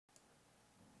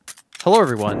Hello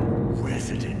everyone,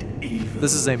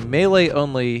 this is a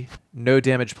melee-only,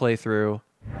 no-damage playthrough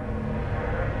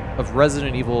of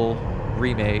Resident Evil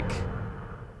Remake.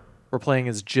 We're playing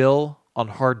as Jill on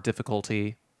hard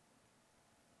difficulty.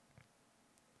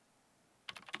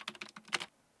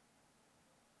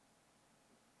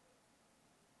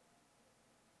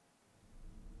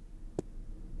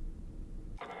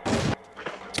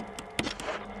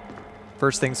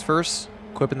 First things first,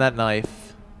 equipping that knife.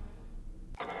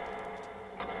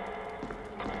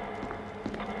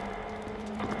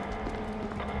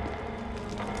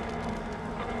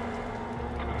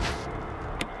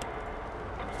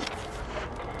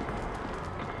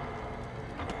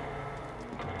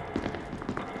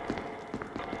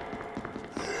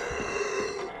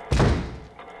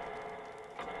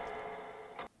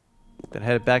 Then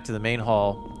headed back to the main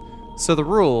hall. So the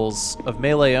rules of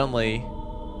melee only,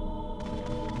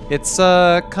 it's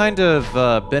kind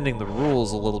of bending the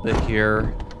rules a little bit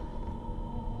here.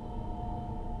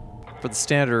 For the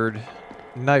standard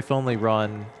knife only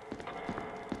run,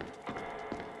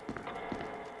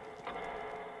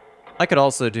 I could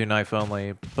also do knife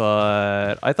only,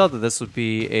 but I thought that this would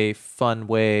be a fun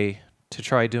way to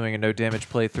try doing a no damage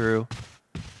playthrough.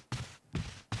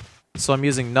 So I'm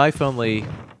using knife only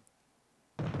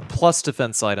plus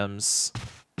defense items,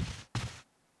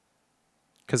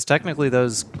 because technically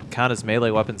those count as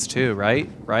melee weapons too, right?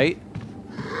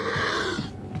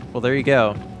 Well, there you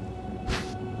go.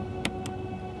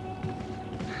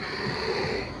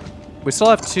 We still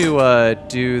have to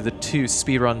do the 2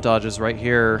 speedrun dodges right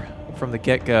here from the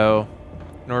get-go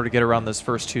in order to get around those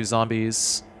first 2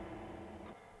 zombies.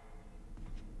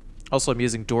 Also, I'm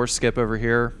using door skip over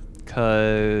here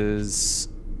because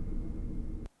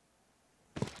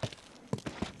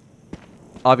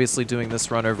obviously doing this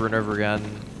run over and over again,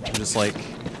 I'm just like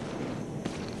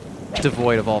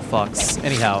devoid of all fucks.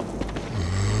 Anyhow,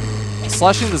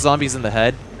 slashing the zombies in the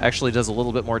head actually does a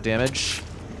little bit more damage.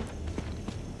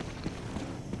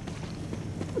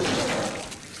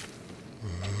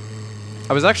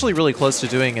 I was actually really close to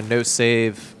doing a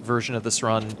no-save version of this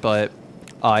run, but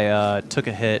I took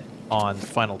a hit on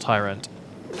Final Tyrant.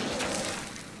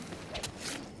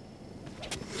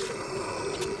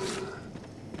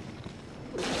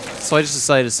 So I just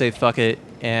decided to say fuck it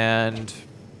and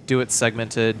do it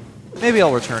segmented. Maybe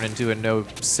I'll return and do a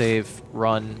no-save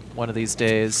run one of these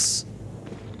days.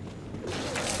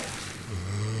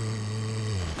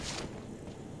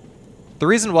 The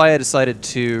reason why I decided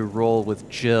to roll with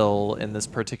Jill in this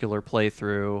particular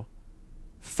playthrough,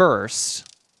 first,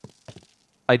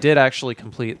 I did actually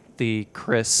complete the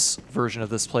Chris version of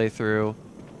this playthrough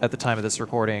at the time of this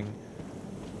recording,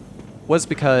 was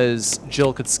because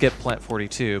Jill could skip Plant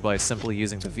 42 by simply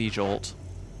using the V-Jolt,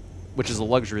 which is a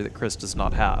luxury that Chris does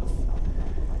not have.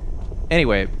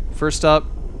 Anyway, first up,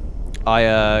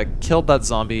 I killed that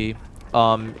zombie.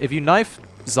 If you knife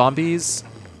zombies,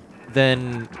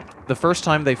 then the first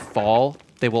time they fall,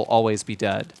 they will always be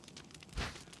dead.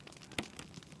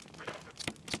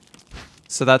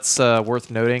 So that's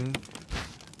worth noting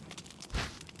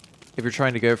if you're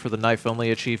trying to go for the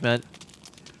knife-only achievement.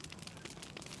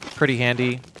 Pretty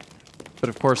handy, but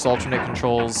of course alternate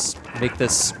controls make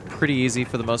this pretty easy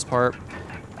for the most part.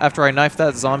 After I knifed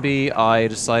that zombie, I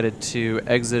decided to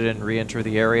exit and re-enter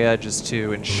the area just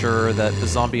to ensure that the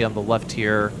zombie on the left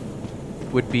here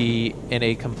would be in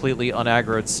a completely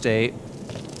unaggroed state.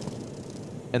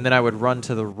 And then I would run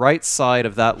to the right side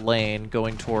of that lane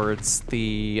going towards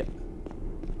the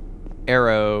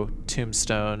arrow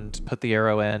tombstone to put the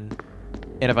arrow in.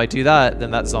 And if I do that,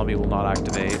 then that zombie will not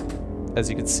activate, as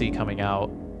you can see coming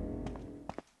out.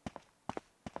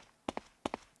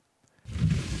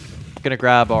 Gonna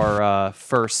grab our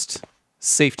first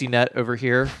safety net over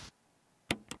here.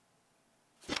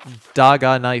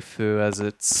 Daga Naifu, as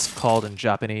it's called in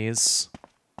Japanese.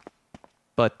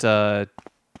 But,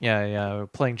 yeah,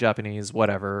 playing Japanese,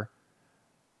 whatever.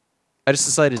 I just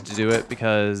decided to do it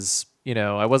because, you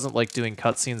know, I wasn't, like, doing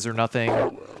cutscenes or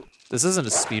nothing. This isn't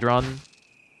a speedrun.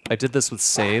 I did this with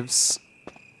saves.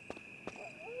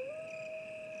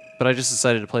 But I just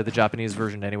decided to play the Japanese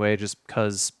version anyway, just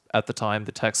because at the time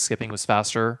the text skipping was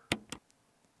faster.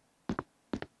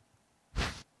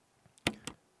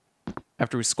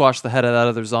 After we squashed the head of that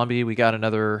other zombie, we got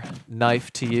another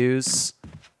knife to use.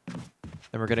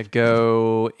 Then we're going to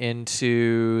go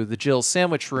into the Jill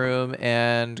sandwich room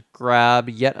and grab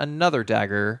yet another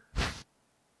dagger.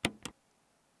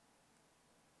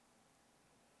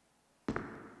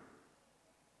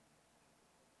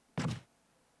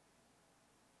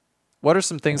 What are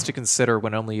some things to consider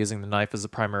when only using the knife as a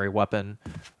primary weapon?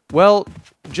 Well,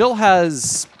 Jill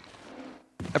has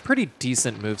a pretty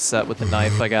decent moveset with the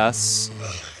knife, I guess.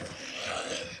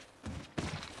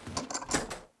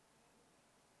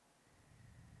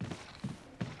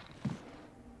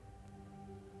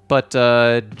 But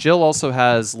Jill also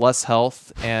has less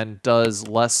health and does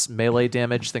less melee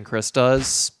damage than Chris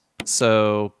does.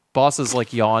 So bosses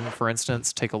like Yawn, for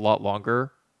instance, take a lot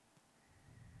longer.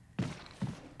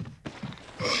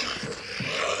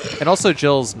 And also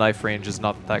Jill's knife range is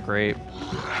not that great.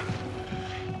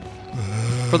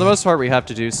 For the most part, we have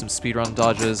to do some speedrun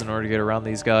dodges in order to get around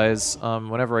these guys.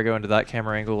 Whenever I go into that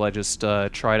camera angle, I just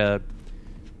try to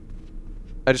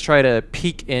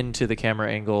peek into the camera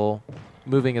angle,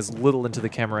 moving as little into the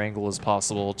camera angle as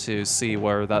possible to see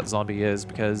where that zombie is,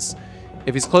 because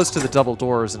if he's close to the double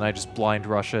doors and I just blind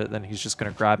rush it, then he's just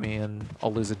going to grab me and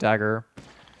I'll lose a dagger.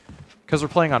 Because we're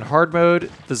playing on hard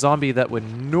mode, the zombie that would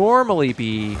normally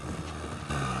be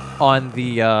on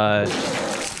the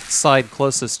side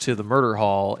closest to the murder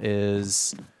hall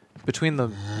is between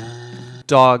the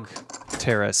dog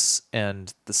terrace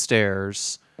and the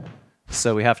stairs.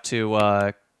 So we have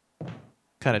to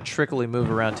kind of trickily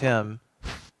move around him.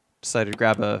 Decided to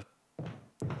grab a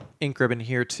ink ribbon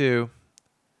here too,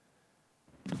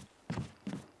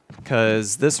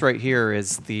 because this right here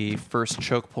is the first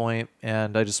choke point,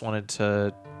 and I just wanted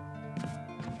to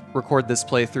record this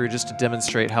playthrough just to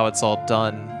demonstrate how it's all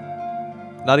done.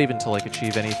 Not even to like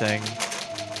achieve anything.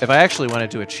 If I actually wanted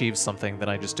to achieve something, then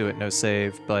I just do it no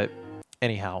save, but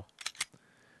anyhow.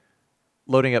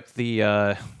 Loading up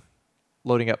the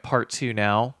loading up part 2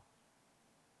 now.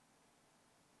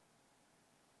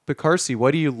 But Carcy,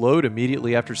 why do you load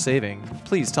immediately after saving?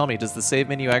 Please tell me, does the save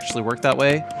menu actually work that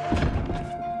way?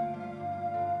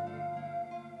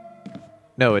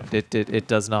 No, it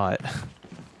does not.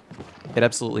 It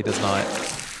absolutely does not.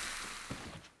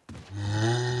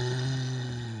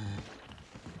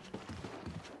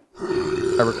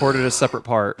 I recorded a separate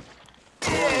part.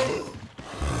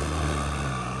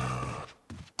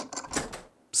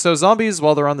 So zombies,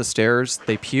 while they're on the stairs,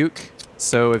 they puke.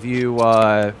 So if you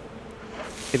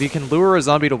can lure a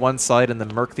zombie to one side and then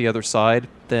murk the other side,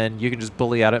 then you can just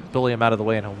bully him out of the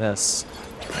way and he'll miss.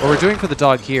 What we're doing for the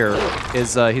dog here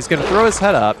is he's going to throw his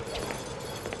head up,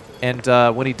 and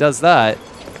when he does that...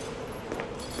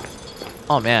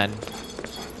 Oh man.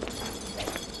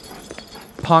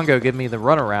 Pongo give me the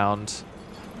runaround.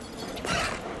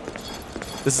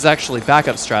 This is actually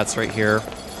backup strats right here.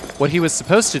 What he was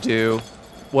supposed to do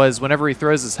was whenever he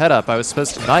throws his head up, I was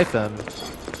supposed to knife him.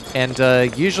 And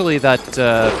usually that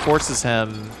forces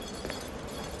him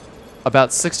about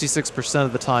 66%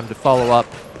 of the time to follow up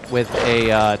with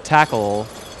a tackle.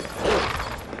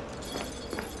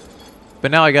 But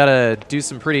now I gotta do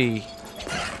some pretty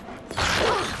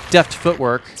deft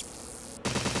footwork.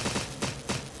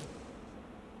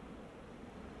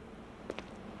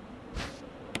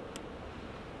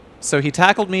 So he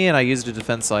tackled me and I used a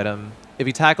defense item. If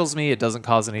he tackles me, it doesn't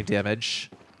cause any damage.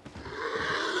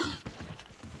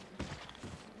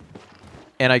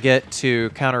 And I get to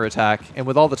counterattack. And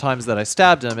with all the times that I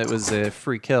stabbed him, it was a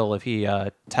free kill if he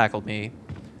tackled me.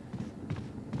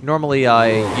 Normally I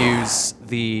use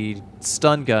the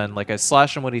stun gun, like I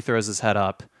slash him when he throws his head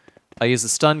up. I use the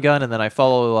stun gun and then I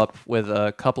follow up with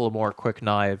a couple of more quick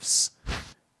knives.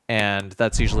 And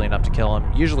that's usually enough to kill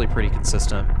him. Usually pretty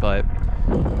consistent, but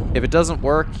if it doesn't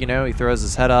work, you know, he throws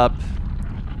his head up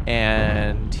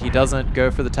and he doesn't go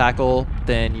for the tackle,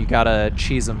 then you gotta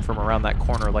cheese him from around that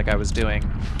corner like I was doing.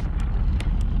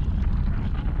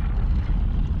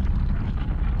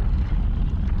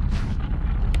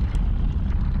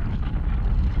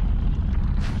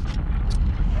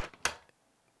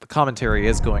 The commentary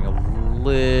is going a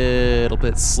little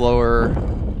bit slower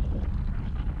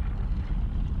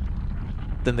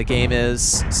than the game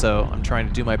is, so I'm trying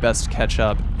to do my best to catch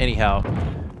up. Anyhow,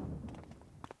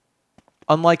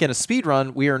 unlike in a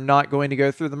speedrun, we are not going to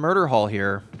go through the murder hall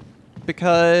here,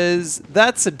 because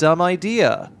that's a dumb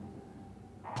idea.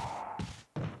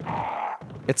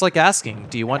 It's like asking,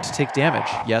 do you want to take damage,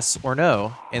 yes or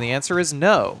no? And the answer is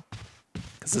no,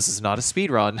 because this is not a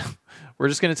speedrun. We're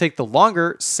just going to take the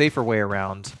longer, safer way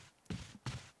around.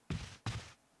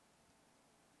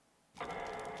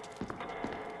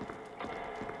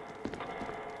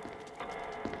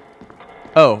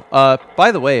 Oh,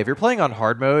 by the way, if you're playing on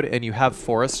hard mode and you have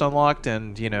Forest unlocked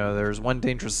and, you know, there's one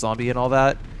dangerous zombie and all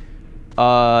that,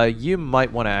 you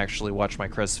might want to actually watch my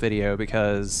Chris video,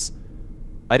 because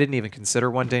I didn't even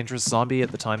consider one dangerous zombie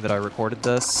at the time that I recorded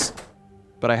this,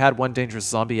 but I had one dangerous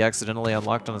zombie accidentally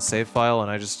unlocked on a save file,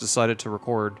 and I just decided to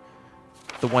record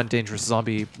the one dangerous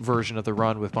zombie version of the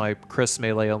run with my Chris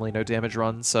melee only no damage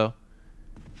run, so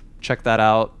check that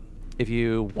out if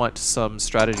you want some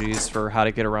strategies for how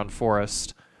to get around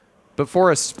Forest. But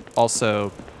Forest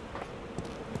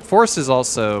is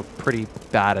also pretty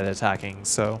bad at attacking,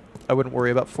 so I wouldn't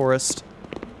worry about Forest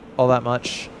all that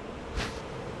much.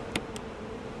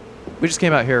 We just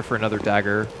came out here for another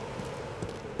dagger.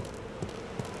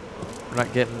 We're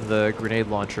not getting the grenade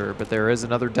launcher, but there is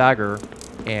another dagger,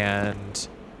 and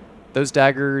those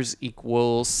daggers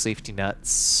equal safety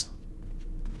nets.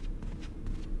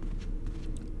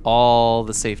 All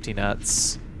the safety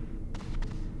nets.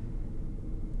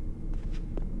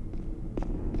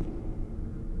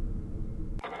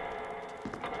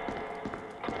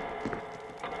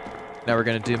 Now we're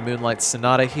going to do Moonlight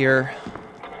Sonata here.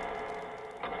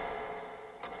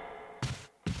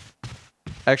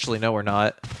 Actually, no, we're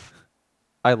not.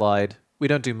 I lied. We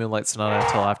don't do Moonlight Sonata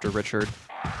until after Richard.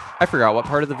 I forgot what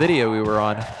part of the video we were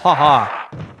on. Haha.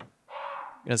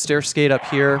 Gonna stair skate up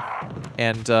here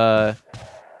and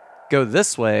go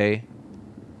this way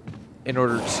in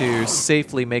order to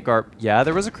safely make our... Yeah,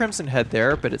 there was a Crimson Head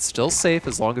there, but it's still safe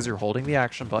as long as you're holding the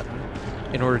action button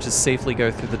in order to safely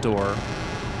go through the door.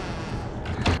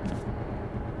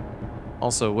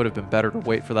 Also, it would have been better to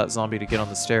wait for that zombie to get on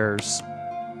the stairs.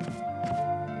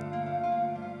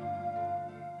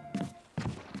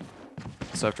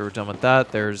 So after we're done with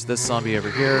that, there's this zombie over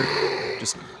here.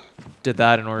 Just did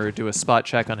that in order to do a spot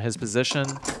check on his position.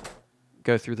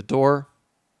 Go through the door.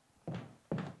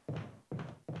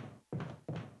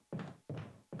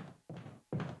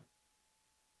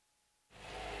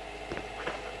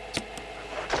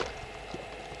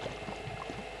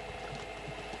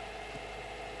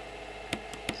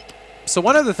 So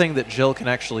one other thing that Jill can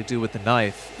actually do with the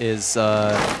knife is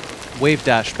wave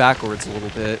dash backwards a little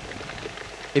bit.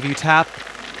 If you tap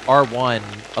R1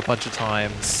 a bunch of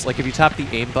times, like if you tap the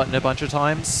aim button a bunch of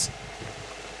times,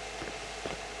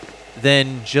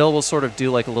 then Jill will sort of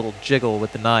do like a little jiggle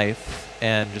with the knife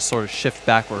and just sort of shift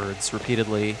backwards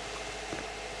repeatedly,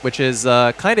 which is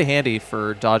kind of handy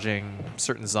for dodging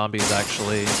certain zombies,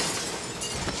 actually.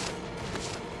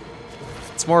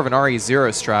 It's more of an RE0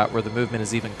 strat where the movement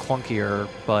is even clunkier,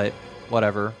 but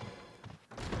whatever.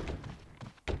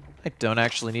 I don't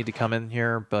actually need to come in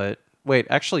here, but... Wait,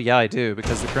 actually, yeah, I do,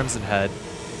 because the Crimson Head.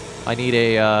 I need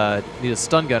a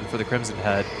stun gun for the Crimson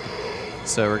Head.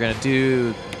 So we're going to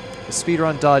do the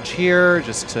speedrun dodge here,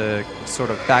 just to sort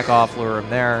of back off, lure him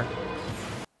there.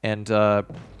 And I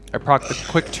proc the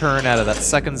quick turn out of that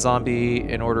second zombie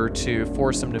in order to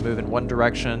force him to move in one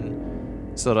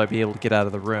direction so that I'd be able to get out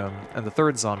of the room. And the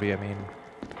third zombie, I mean,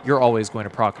 you're always going to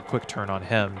proc a quick turn on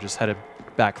him, just headed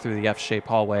back through the F-shaped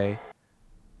hallway.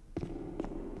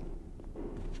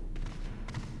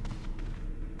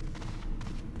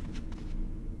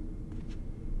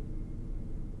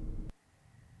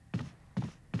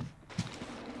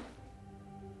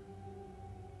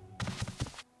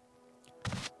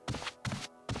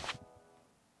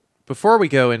 Before we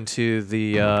go into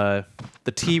the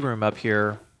tea room up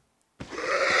here...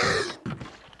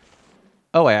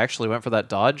 Oh, I actually went for that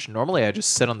dodge. Normally I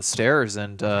just sit on the stairs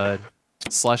and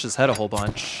slash his head a whole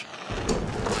bunch.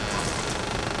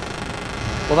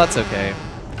 Well, that's okay.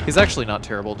 He's actually not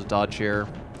terrible to dodge here.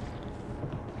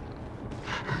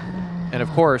 And of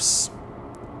course...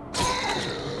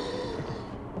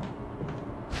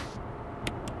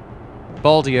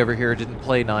 Baldy over here didn't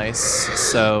play nice,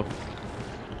 so...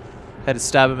 had to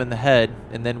stab him in the head,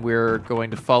 and then we're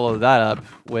going to follow that up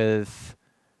with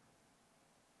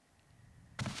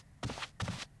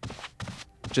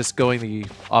just going the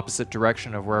opposite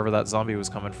direction of wherever that zombie was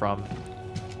coming from.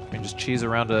 I mean, just cheese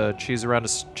around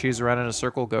in a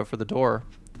circle, go for the door.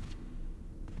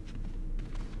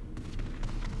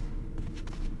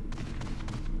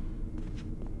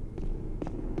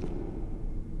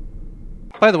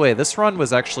 By the way, this run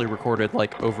was actually recorded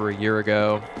like over a year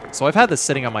ago, so I've had this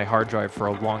sitting on my hard drive for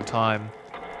a long time.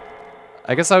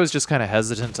 I guess I was just kind of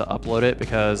hesitant to upload it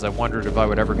because I wondered if I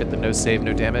would ever get the no save,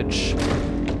 no damage.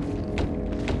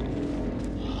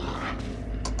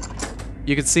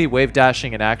 You can see wave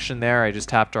dashing in action there. I just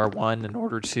tapped R1 in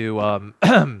order to,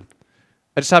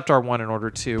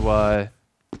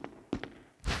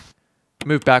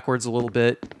 move backwards a little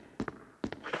bit.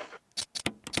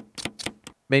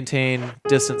 Maintain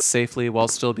distance safely while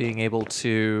still being able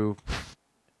to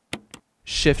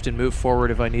shift and move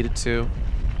forward if I needed to.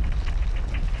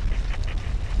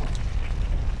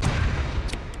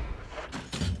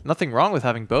 Nothing wrong with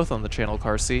having both on the channel,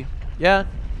 Carcy. Yeah,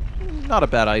 not a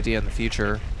bad idea in the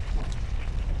future.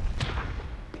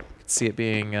 Could see it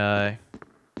being a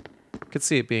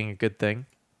good thing.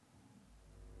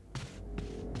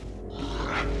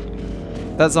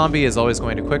 That zombie is always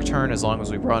going to quick turn as long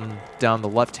as we run down the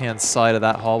left-hand side of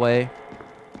that hallway.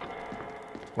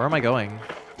 Where am I going?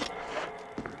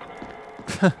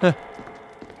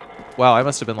 Wow, I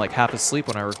must have been like half asleep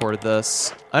when I recorded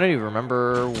this. I don't even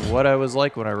remember what I was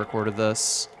like when I recorded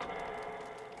this.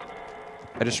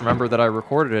 I just remember that I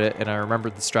recorded it and I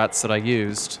remembered the strats that I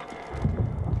used.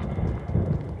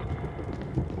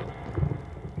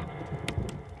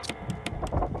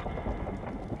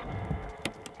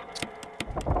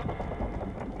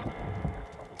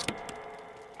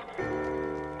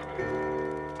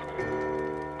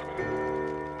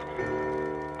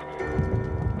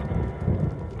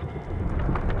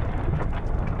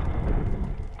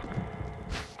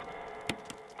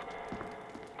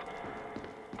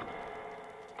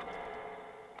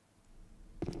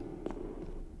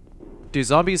 Do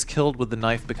zombies killed with the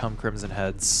knife become Crimson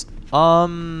Heads?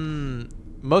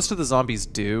 Most of the zombies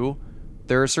do.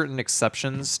 There are certain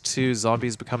exceptions to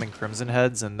zombies becoming Crimson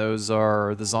Heads, and those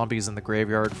are the zombies in the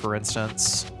graveyard, for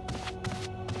instance.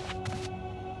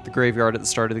 The graveyard at the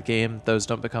start of the game, those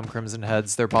don't become Crimson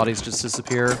Heads, their bodies just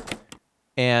disappear.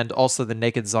 And also the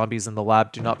naked zombies in the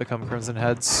lab do not become Crimson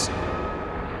Heads.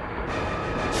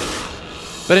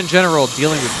 But in general,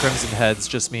 dealing with Crimson Heads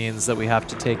just means that we have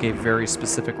to take a very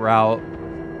specific route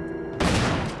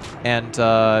and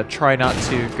try not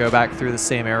to go back through the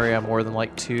same area more than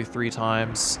like 2-3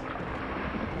 times.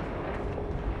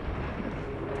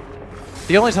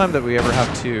 The only time that we ever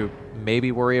have to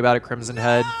maybe worry about a Crimson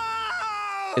Head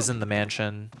is in the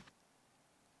mansion.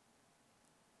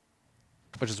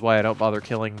 Which is why I don't bother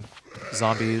killing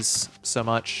zombies so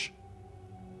much.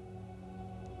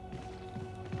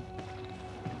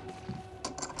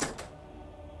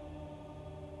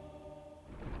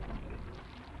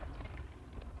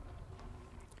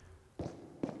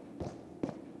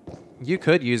 You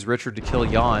could use Richard to kill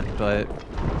Jan, but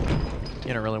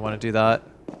you don't really want to do that.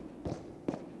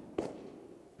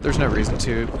 There's no reason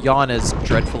to. Jan is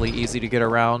dreadfully easy to get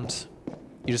around.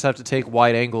 You just have to take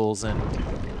wide angles and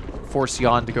force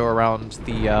Jan to go around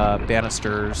the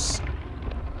banisters.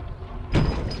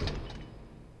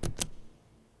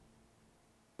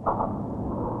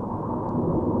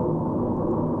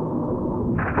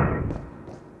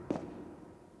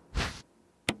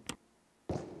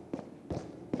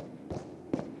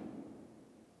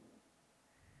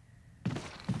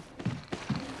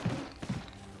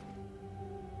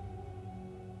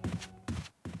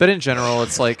 But in general,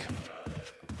 it's like,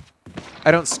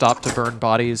 I don't stop to burn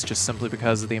bodies just simply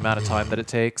because of the amount of time that it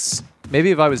takes.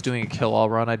 Maybe if I was doing a kill-all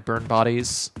run, I'd burn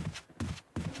bodies.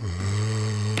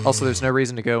 Also, there's no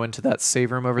reason to go into that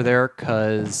save room over there,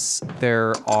 because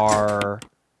there are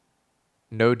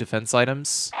no defense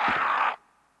items.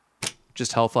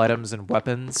 Just health items and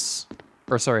weapons.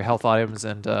 Or sorry, health items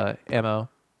and ammo.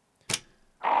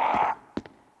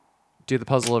 Do the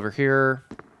puzzle over here.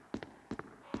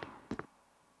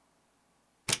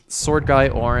 Sword guy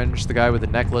orange, the guy with the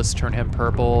necklace, turn him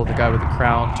purple, the guy with the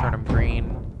crown, turn him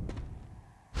green.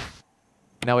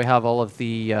 Now we have all of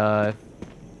the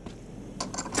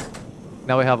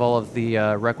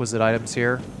requisite items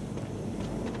here.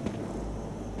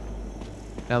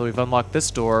 Now that we've unlocked this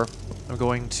door, I'm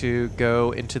going to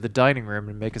go into the dining room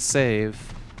and make a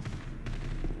save.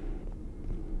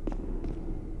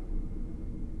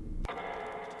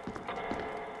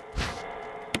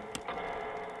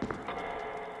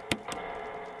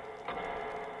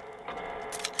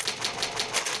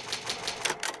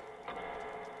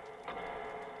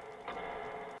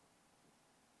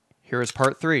 Here is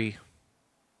part 3.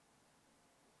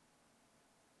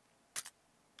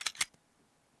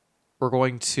 We're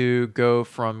going to go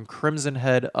from Crimson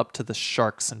Head up to the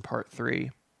sharks in part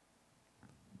 3.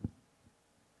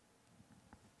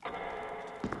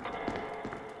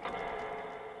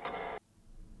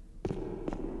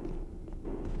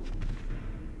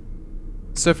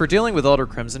 So if we're dealing with Elder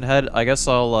Crimson Head, I guess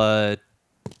I'll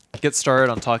get started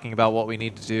on talking about what we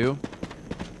need to do.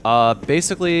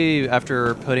 Basically,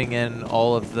 after putting in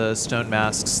all of the stone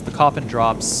masks, the coffin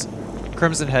drops,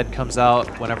 Crimson Head comes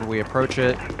out whenever we approach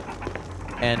it,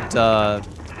 and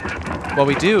what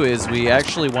we do is we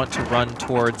actually want to run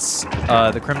towards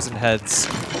the Crimson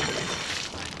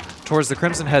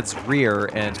Head's rear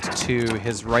and to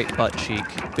his right butt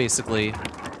cheek, basically.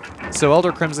 So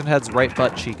Elder Crimson Head's right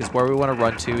butt cheek is where we want to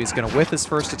run to. He's going to whiff his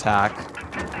first attack.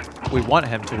 We want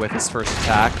him to whiff his first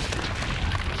attack.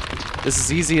 This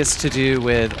is easiest to do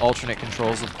with alternate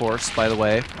controls, of course, by the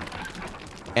way.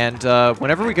 And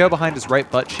whenever we go behind his right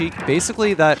butt cheek,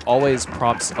 basically that always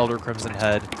prompts Elder Crimson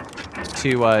Head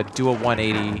to do a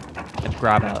 180 and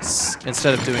grab us,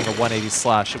 instead of doing a 180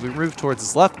 slash. If we move towards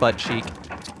his left butt cheek,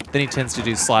 then he tends to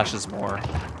do slashes more.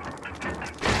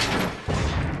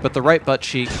 But the right butt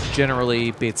cheek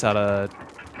generally baits out a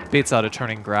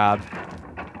turning grab.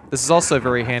 This is also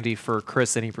very handy for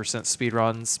Chris any %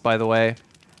 speedruns, by the way,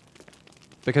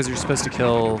 because you're supposed to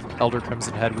kill Elder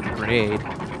Crimson Head with a grenade.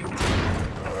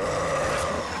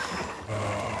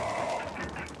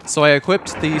 So I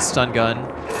equipped the stun gun,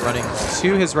 running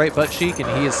to his right butt cheek,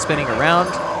 and he is spinning around.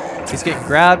 He's getting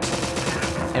grabbed,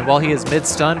 and while he is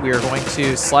mid-stun, we are going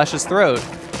to slash his throat,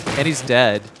 and he's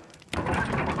dead.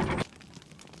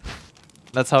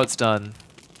 That's how it's done.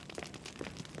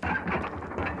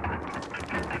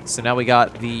 So now we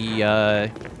got the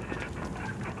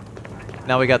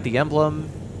emblem,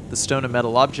 the stone and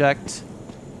metal object.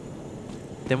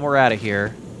 Then we're out of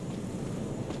here.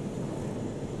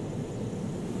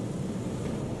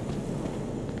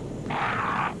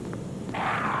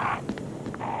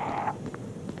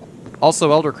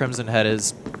 Also, Elder Crimson Head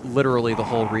is literally the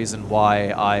whole reason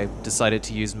why I decided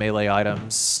to use melee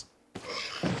items.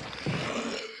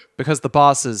 Because the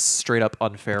boss is straight up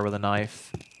unfair with a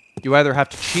knife. You either have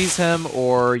to cheese him,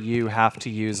 or you have to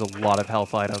use a lot of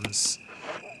health items.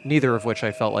 Neither of which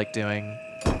I felt like doing.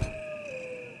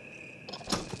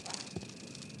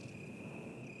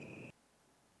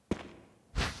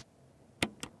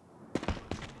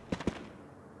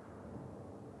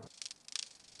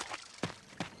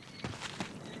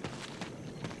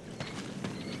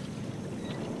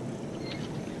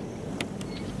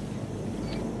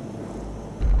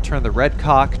 Turn the red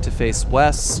cock to face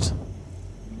west.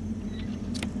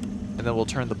 And then we'll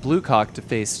turn the blue cock to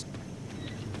face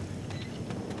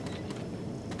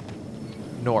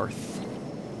north.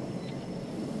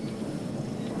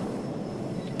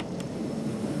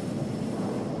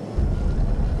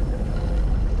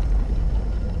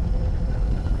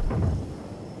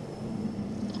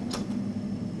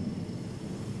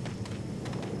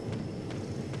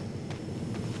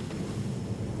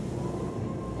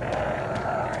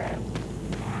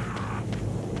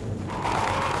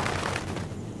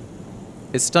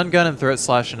 Is stun gun and throat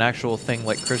slash an actual thing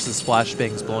like Chris's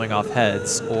flashbangs blowing off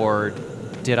heads, or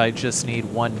did I just need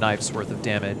one knife's worth of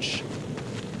damage?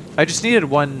 I just needed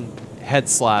one head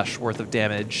slash worth of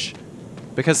damage,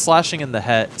 because slashing them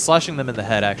in the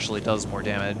head actually does more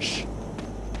damage.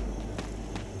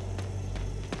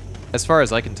 As far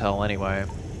as I can tell, anyway.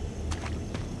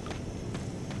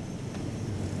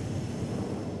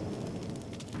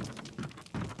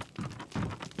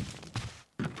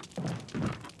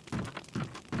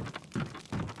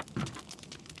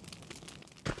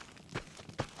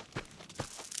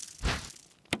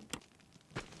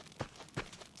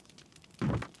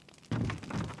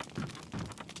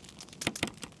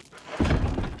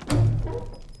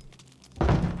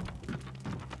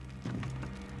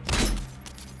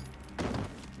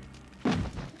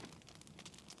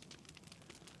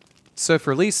 So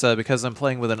for Lisa, because I'm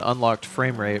playing with an unlocked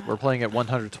frame rate, we're playing at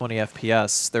 120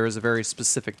 FPS, there is a very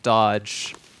specific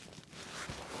dodge.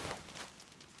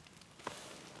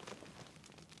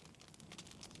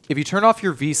 If you turn off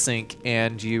your VSync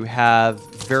and you have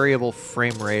variable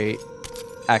frame rate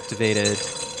activated,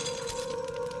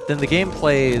 then the game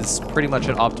plays pretty much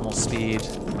at optimal speed.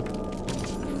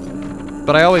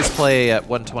 But I always play at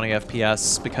 120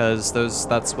 FPS because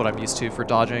that's what I'm used to for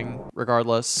dodging,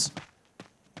 regardless.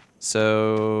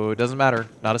 So it doesn't matter,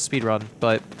 not a speedrun.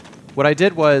 But what I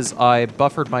did was I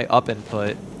buffered my up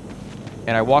input,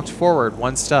 and I walked forward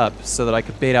one step so that I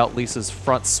could bait out Lisa's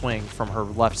front swing from her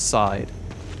left side.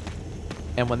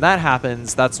 And when that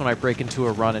happens, that's when I break into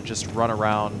a run and just run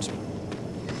around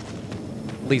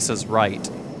Lisa's right.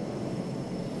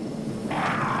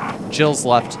 Jill's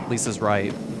left, Lisa's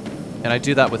right. And I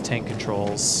do that with tank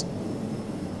controls.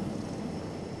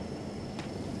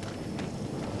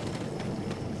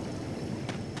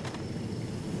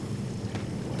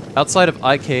 Outside of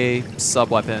IK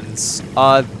sub-weapons,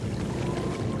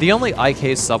 the only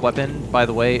IK sub-weapon, by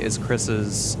the way, is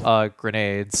Chris's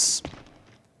grenades.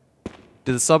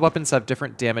 Do the sub-weapons have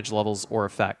different damage levels or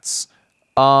effects?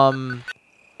 I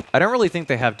don't really think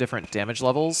they have different damage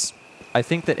levels. I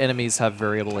think that enemies have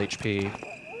variable HP.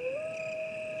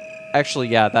 Actually,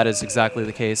 yeah, that is exactly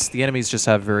the case. The enemies just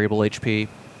have variable HP.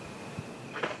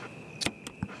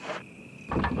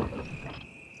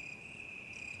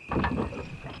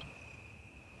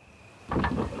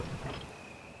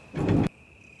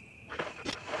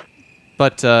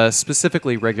 But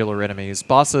specifically regular enemies.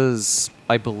 Bosses,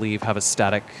 I believe, have a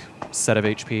static set of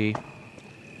HP.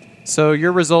 So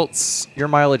your results, your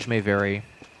mileage may vary.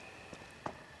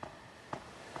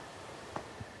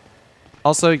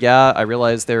 Also, yeah, I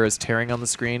realize there is tearing on the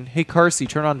screen. Hey, Carcy,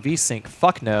 turn on VSync.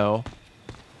 Fuck no.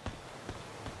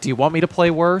 Do you want me to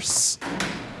play worse?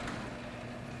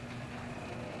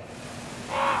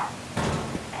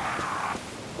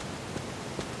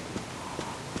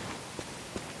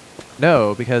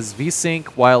 No, because VSync,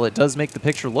 while it does make the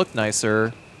picture look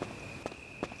nicer,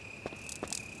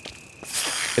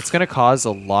 it's going to cause a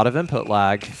lot of input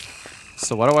lag.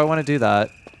 So why do I want to do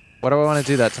that? Why do I want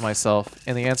to do that to myself?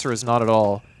 And the answer is not at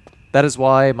all. That is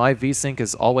why my VSync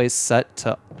is always set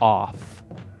to off.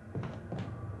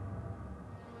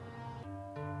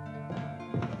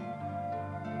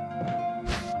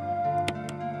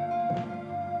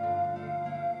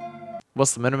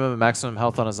 What's the minimum and maximum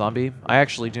health on a zombie? I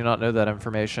actually do not know that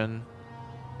information.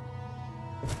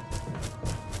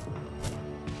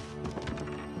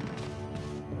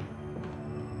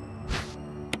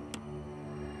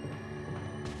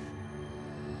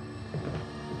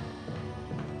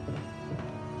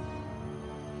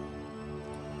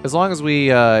 As long as we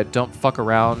don't fuck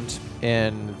around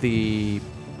in the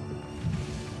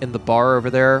bar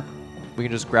over there, we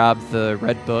can just grab the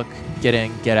red book, get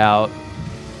in, get out.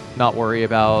 Not worry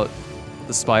about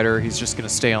the spider. He's just going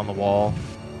to stay on the wall.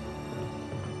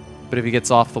 But if he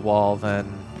gets off the wall, then,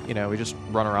 you know, we just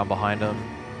run around behind him.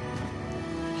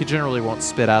 He generally won't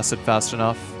spit acid fast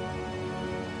enough.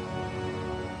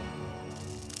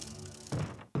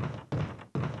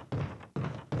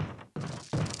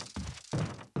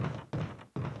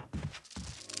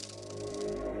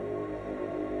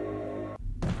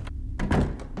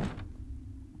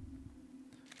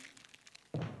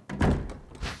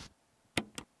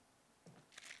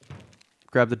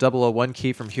 Grab the 001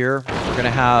 key from here. We're going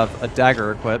to have a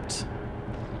dagger equipped.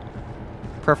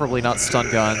 Preferably not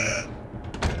stun gun.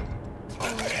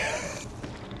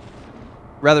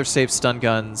 Rather save stun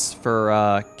guns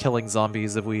for killing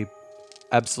zombies if we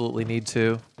absolutely need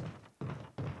to.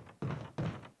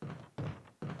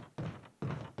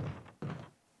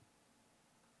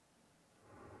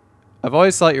 I've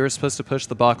always thought you were supposed to push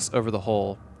the box over the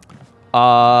hole.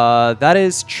 That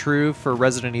is true for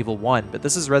Resident Evil 1, but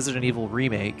this is Resident Evil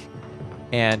Remake.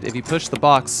 And if you push the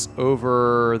box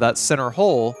over that center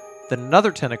hole, then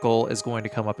another tentacle is going to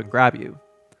come up and grab you.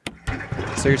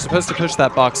 So you're supposed to push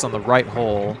that box on the right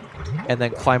hole, and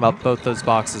then climb up both those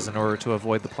boxes in order to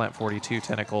avoid the Plant 42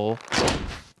 tentacle.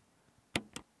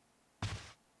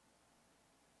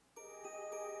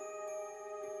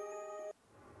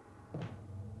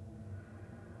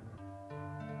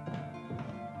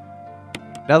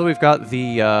 Now that we've got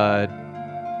the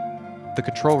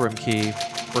control room key,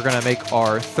 we're going to make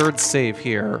our third save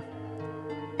here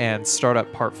and start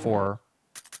up part 4.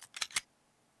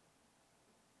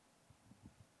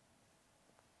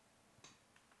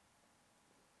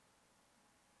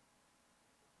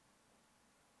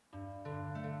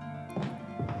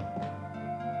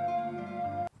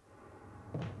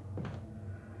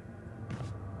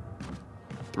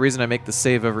 The reason I make the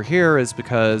save over here is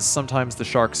because sometimes the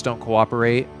sharks don't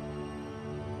cooperate.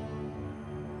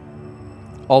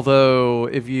 Although,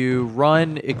 if you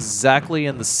run exactly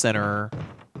in the center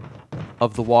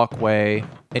of the walkway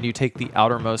and you take the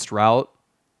outermost route,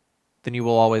 then you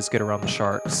will always get around the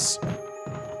sharks.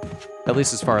 At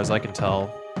least as far as I can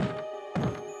tell.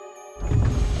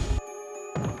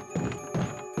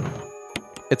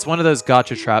 It's one of those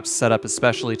gotcha traps set up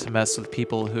especially to mess with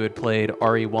people who had played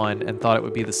RE1 and thought it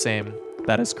would be the same.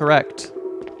 That is correct.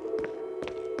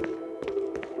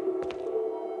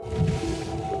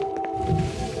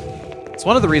 It's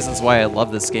one of the reasons why I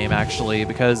love this game, actually,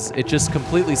 because it just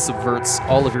completely subverts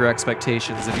all of your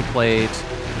expectations if you played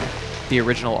the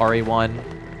original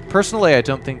RE1. Personally, I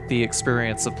don't think the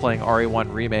experience of playing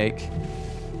RE1 Remake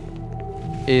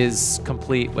is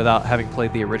complete without having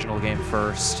played the original game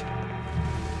first.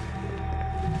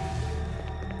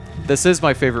 This is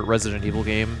my favorite Resident Evil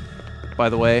game, by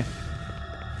the way.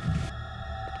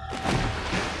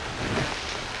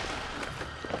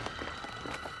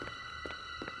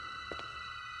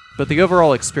 But the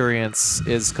overall experience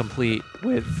is complete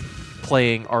with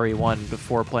playing RE1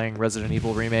 before playing Resident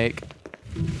Evil Remake.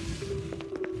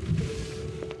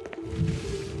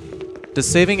 Does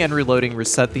saving and reloading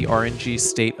reset the RNG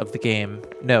state of the game?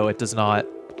 No, it does not.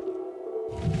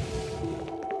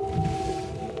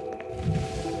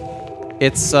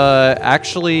 It's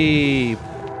actually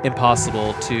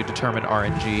impossible to determine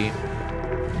RNG.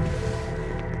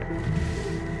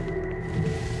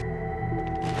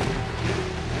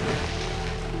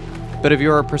 But if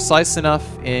you're precise enough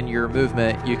in your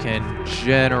movement, you can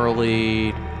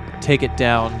generally take it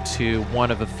down to one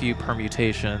of a few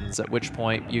permutations, at which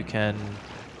point you can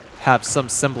have some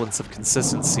semblance of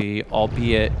consistency,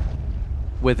 albeit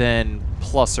within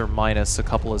plus or minus a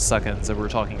couple of seconds if we're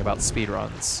talking about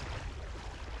speedruns.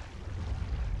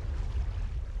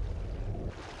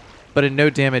 But in no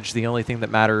damage, the only thing that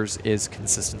matters is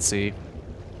consistency.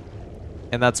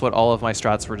 And that's what all of my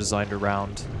strats were designed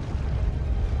around.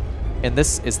 And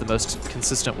this is the most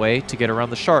consistent way to get around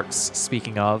the sharks,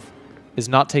 speaking of, is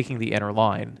not taking the inner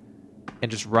line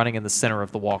and just running in the center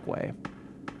of the walkway.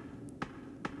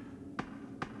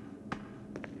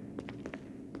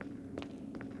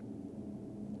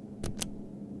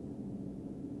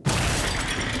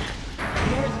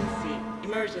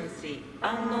 Emergency.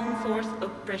 Unknown source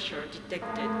of pressure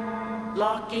detected.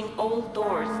 Locking all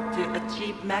doors to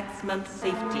achieve maximum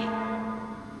safety.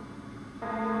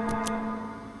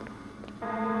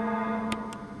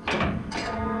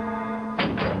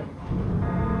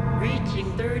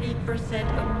 Reaching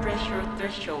 30% of pressure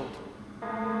threshold.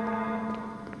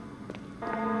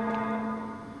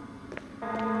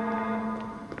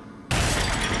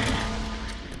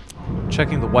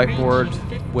 Checking the whiteboard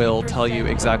will tell you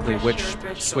exactly which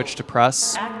switch to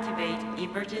press. Activate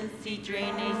emergency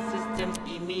drainage systems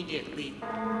immediately.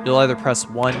 You'll either press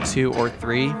 1, 2, or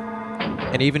 3.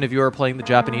 And even if you are playing the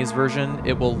Japanese version,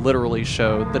 it will literally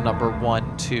show the number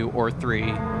 1, 2, or 3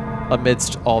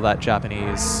 amidst all that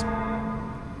Japanese.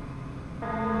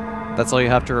 That's all you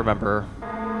have to remember.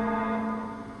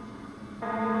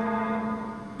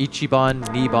 Ichiban,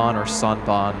 Niban, or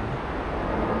Sanban.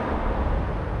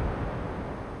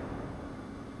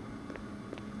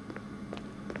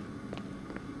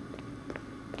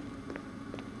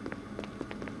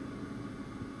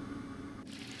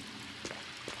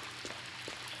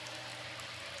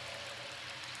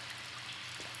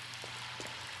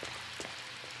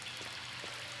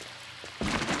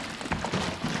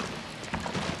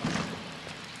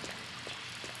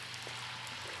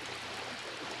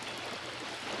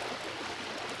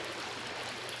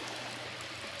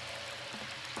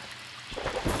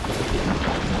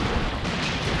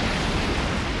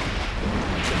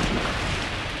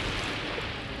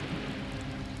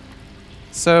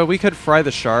 So we could fry the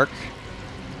shark.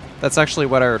 That's actually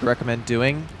what I would recommend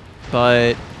doing,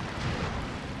 but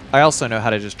I also know how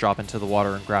to just drop into the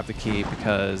water and grab the key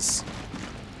because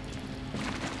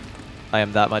I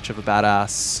am that much of a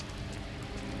badass.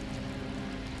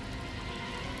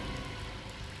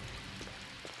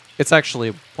 It's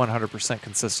actually 100%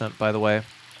 consistent, by the way,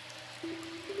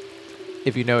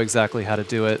 if you know exactly how to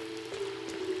do it.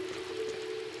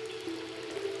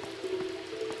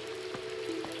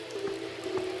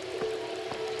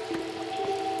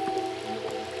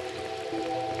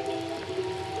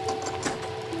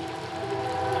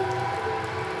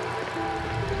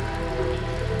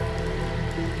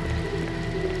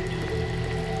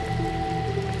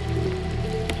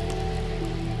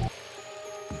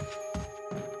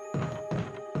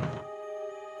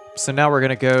 So now we're going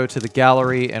to go to the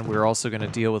gallery, and we're also going to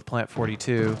deal with Plant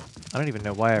 42. I don't even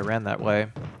know why I ran that way.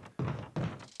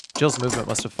 Jill's movement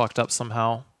must have fucked up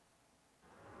somehow.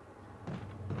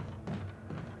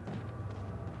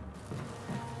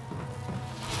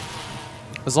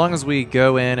 As long as we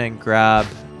go in and grab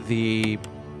the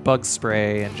bug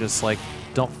spray and just, like,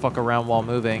 don't fuck around while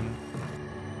moving,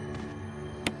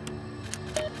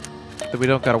 then we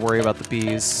don't got to worry about the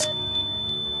bees.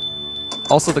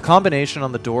 Also, the combination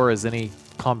on the door is any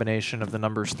combination of the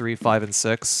numbers 3, 5, and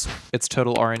 6. It's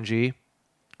total RNG.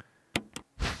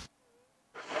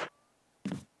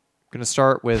 I'm going to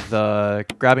start with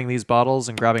grabbing these bottles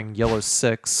and grabbing yellow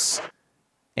 6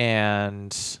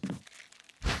 and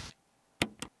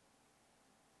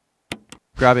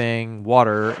grabbing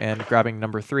water and grabbing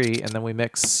number 3, and then we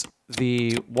mix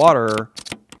the water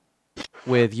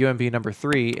with UMB number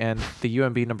 3 and the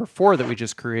UMB number 4 that we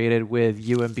just created with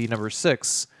UMB number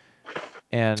 6.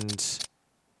 And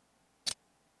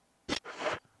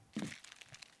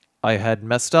I had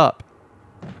messed up.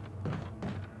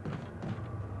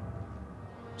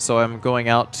 So I'm going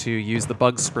out to use the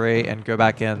bug spray and go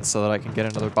back in so that I can get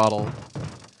another bottle.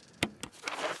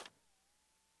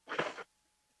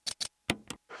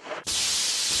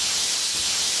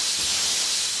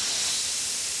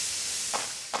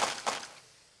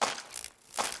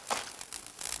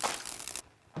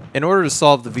 In order to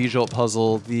solve the V-Jolt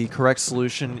puzzle, the correct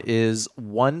solution is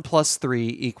 1 plus 3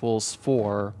 equals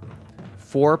 4.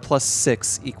 4 plus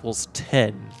 6 equals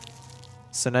 10.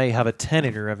 So now you have a 10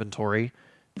 in your inventory.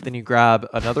 Then you grab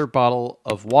another bottle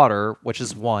of water, which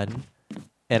is 1,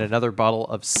 and another bottle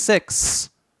of 6.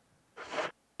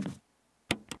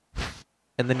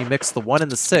 And then you mix the 1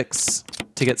 and the 6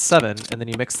 to get 7, and then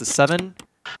you mix the 7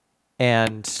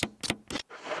 and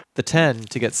the 10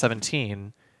 to get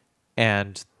 17,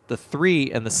 and the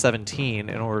 3 and the 17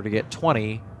 in order to get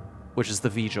 20, which is the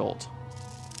V-Jolt.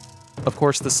 Of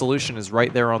course, the solution is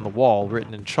right there on the wall,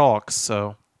 written in chalk,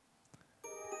 so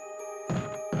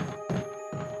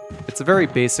It's a very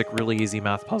basic, really easy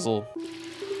math puzzle.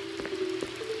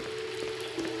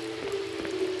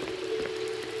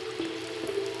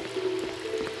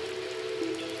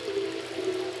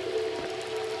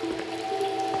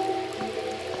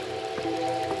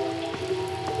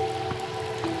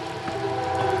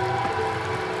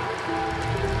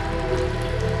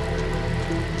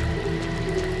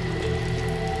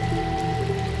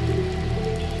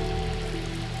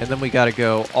 And then we gotta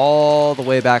go all the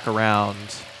way back around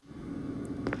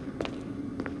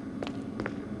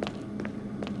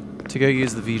to go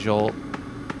use the V-Jolt.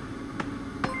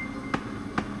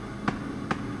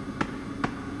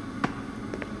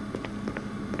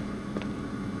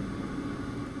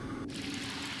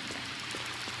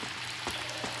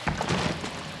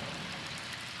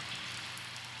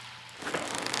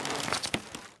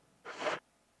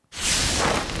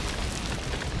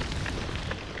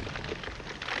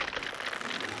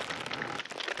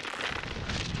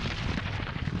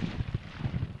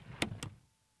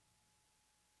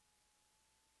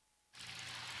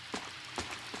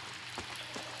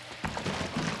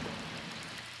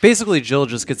 Basically, Jill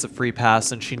just gets a free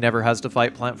pass and she never has to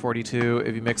fight Plant 42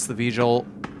 if you mix the V-Jolt.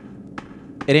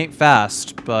 It ain't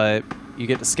fast, but you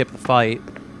get to skip the fight.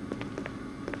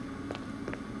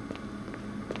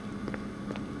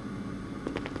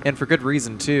 And for good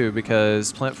reason, too,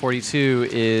 because Plant 42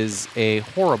 is a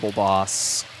horrible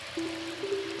boss.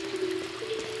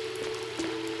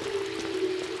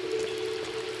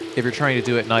 If you're trying to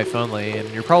do it knife only, and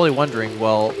you're probably wondering,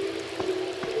 well,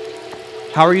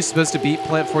 how are you supposed to beat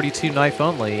Plant 42 knife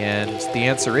only? And the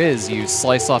answer is you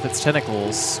slice off its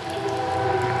tentacles.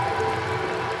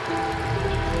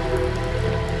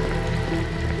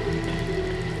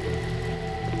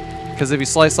 Because if you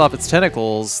slice off its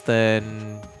tentacles,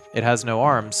 then it has no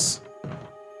arms.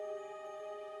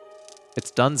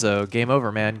 It's donezo. Game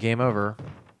over, man. Game over.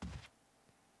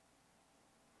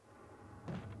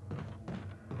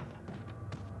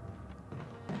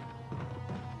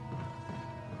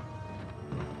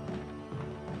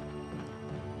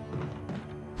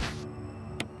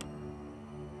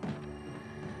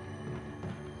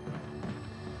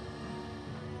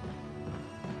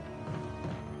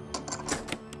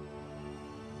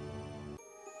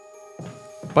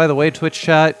 By the way, Twitch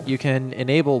chat, you can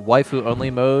enable waifu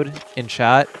only mode in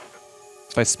chat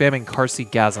by spamming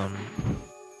Carcinogensda.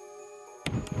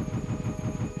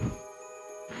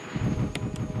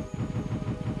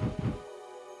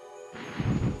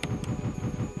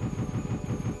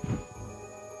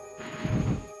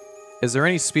 Is there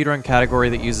any speedrun category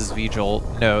that uses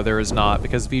V-Jolt? No, there is not,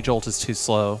 because V-Jolt is too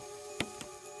slow.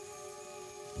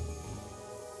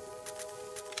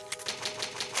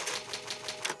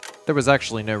 There was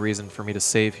actually no reason for me to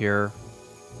save here.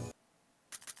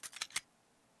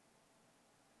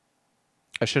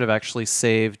 I should have actually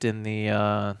saved in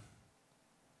the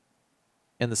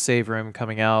save room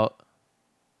coming out.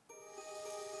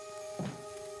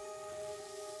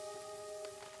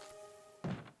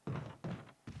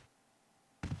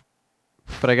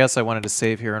 But I guess I wanted to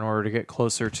save here in order to get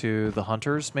closer to the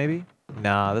hunters, maybe?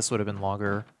 Nah, this would have been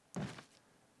longer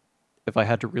if I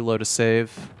had to reload a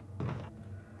save.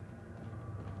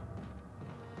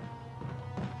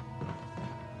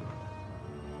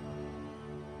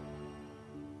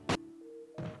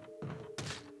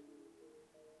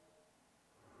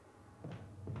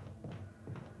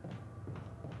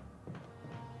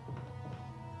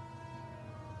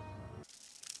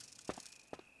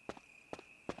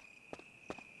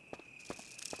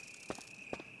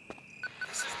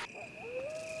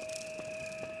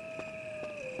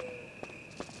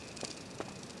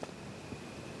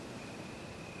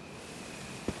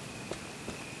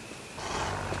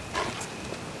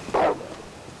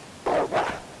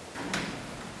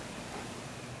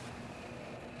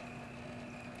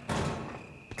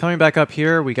 Coming back up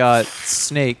here, we got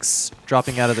snakes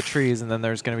dropping out of the trees, and then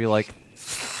there's going to be like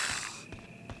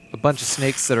a bunch of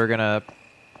snakes that are going to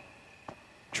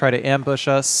try to ambush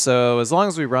us. So as long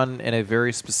as we run in a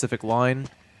very specific line,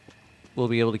 we'll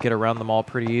be able to get around them all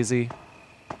pretty easy.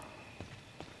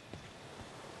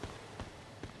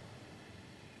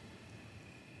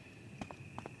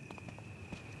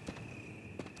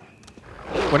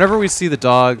 Whenever we see the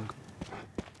dog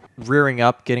rearing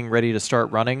up, getting ready to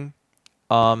start running,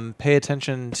 pay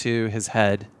attention to his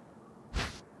head,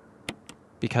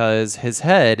 because his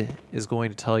head is going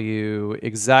to tell you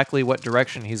exactly what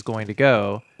direction he's going to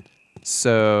go.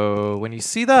 So when you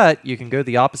see that, you can go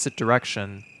the opposite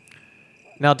direction.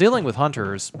 Now, dealing with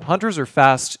hunters, hunters are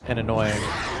fast and annoying.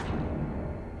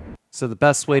 So the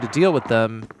best way to deal with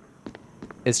them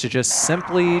is to just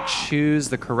simply choose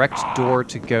the correct door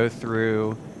to go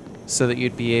through so that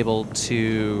you'd be able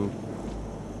to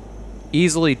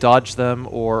easily dodge them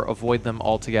or avoid them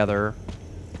altogether.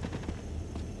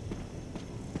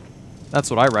 That's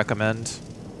what I recommend.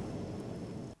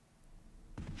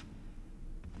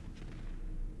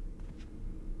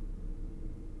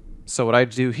 So what I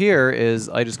do here is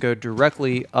I just go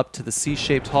directly up to the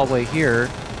C-shaped hallway here.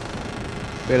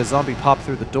 We had a zombie pop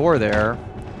through the door there,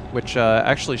 which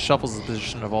actually shuffles the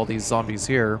position of all these zombies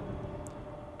here.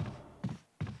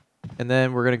 And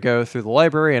then we're going to go through the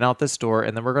library and out this door,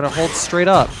 and then we're going to hold straight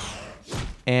up,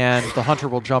 and the hunter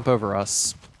will jump over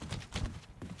us.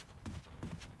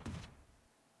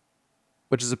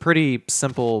 Which is a pretty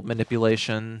simple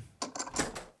manipulation,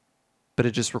 but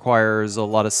it just requires a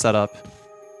lot of setup.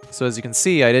 So as you can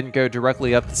see, I didn't go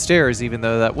directly up the stairs, even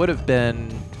though that would have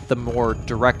been the more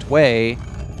direct way,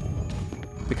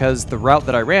 because the route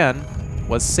that I ran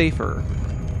was safer.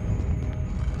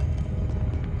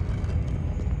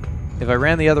 If I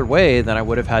ran the other way, then I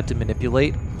would have had to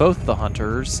manipulate both the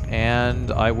hunters,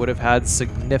 and I would have had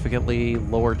significantly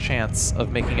lower chance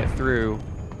of making it through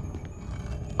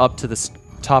up to the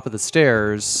top of the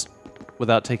stairs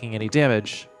without taking any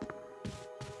damage.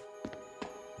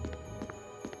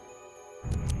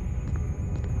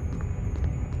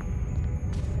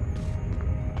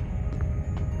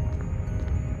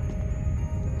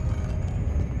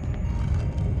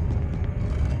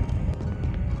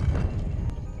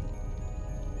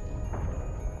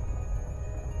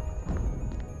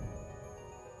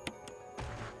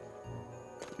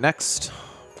 Next,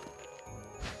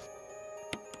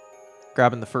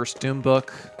 grabbing the first Doom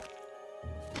book.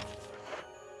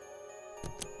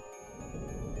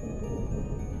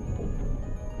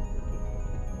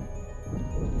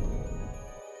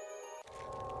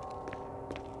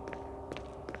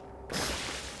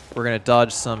 We're going to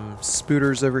dodge some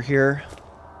spooters over here.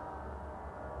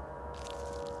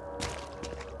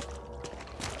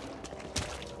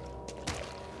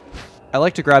 I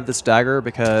like to grab this dagger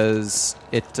because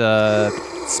it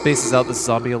spaces out this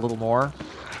zombie a little more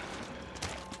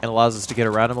and allows us to get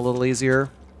around him a little easier.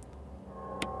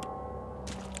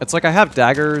 It's like I have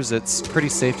daggers, it's pretty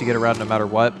safe to get around no matter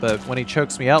what, but when he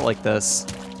chokes me out like this,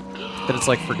 then it's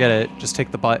like, forget it, just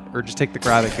take the butt, or just take the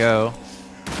grab and go.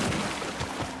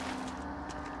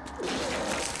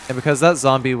 And because that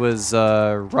zombie was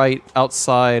right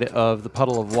outside of the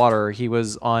puddle of water, he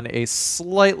was on a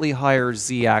slightly higher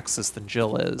Z-axis than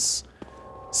Jill is.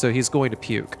 So he's going to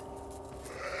puke.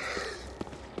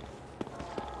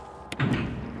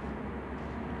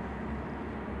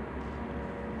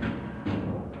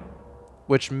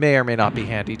 Which may or may not be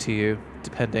handy to you,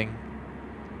 depending.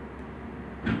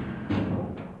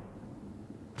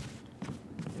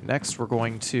 Next, we're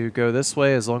going to go this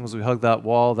way. As long as we hug that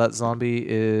wall, that zombie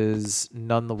is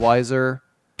none the wiser.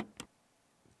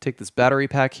 Take this battery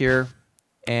pack here,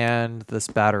 and this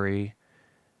battery.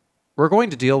 We're going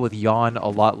to deal with Yawn a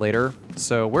lot later,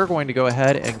 so we're going to go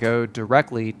ahead and go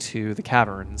directly to the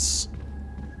caverns.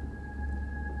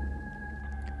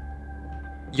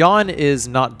 Yawn is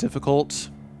not difficult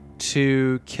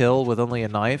to kill with only a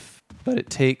knife, but it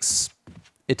takes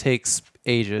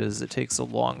ages. It takes a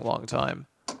long, long time.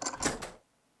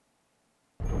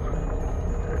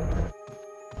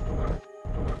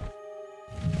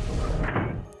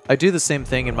 I do the same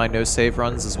thing in my no-save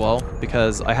runs as well,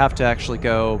 because I have to actually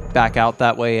go back out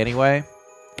that way anyway.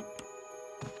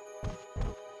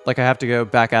 Like, I have to go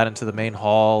back out into the main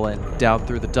hall and down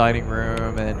through the dining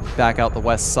room and back out the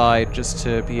west side just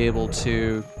to be able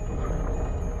to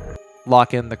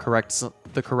lock in the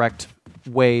correct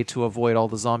way to avoid all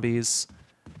the zombies.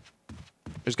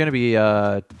 There's going to be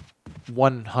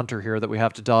one hunter here that we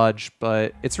have to dodge,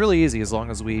 but it's really easy as long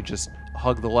as we just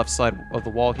hug the left side of the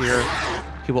wall here.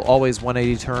 He will always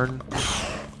 180 turn.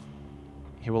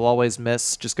 He will always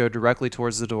miss. Just go directly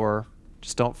towards the door.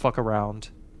 Just don't fuck around.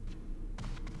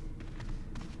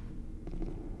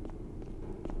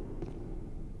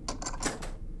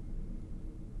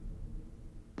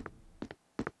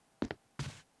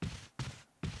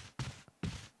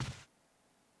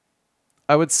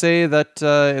 I would say that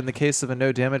in the case of a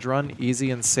no damage run,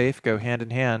 easy and safe go hand in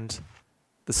hand.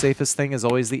 The safest thing is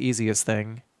always the easiest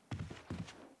thing.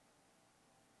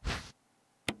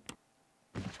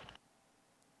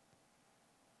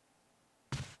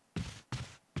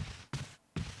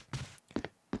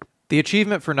 The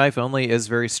achievement for knife only is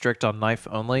very strict on knife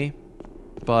only,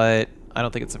 but I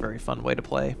don't think it's a very fun way to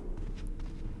play.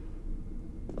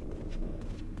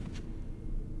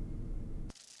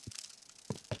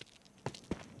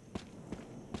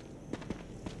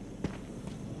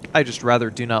 I just rather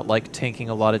do not like tanking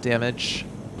a lot of damage.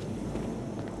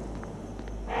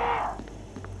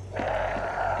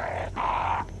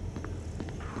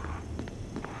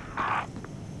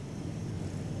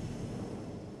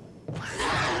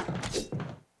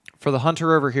 For the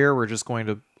hunter over here, we're just going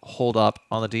to hold up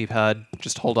on the D-pad.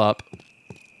 Just hold up.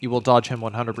 You will dodge him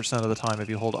 100% of the time if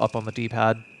you hold up on the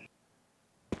D-pad.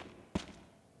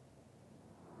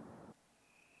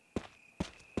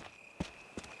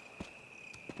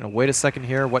 Gonna wait a second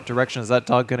here. What direction is that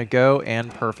dog gonna go? And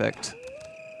perfect.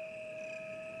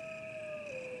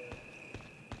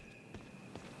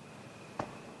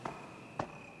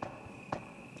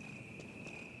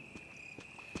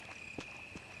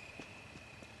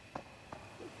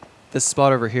 This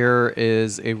spot over here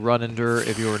is a run-ender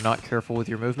if you are not careful with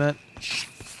your movement.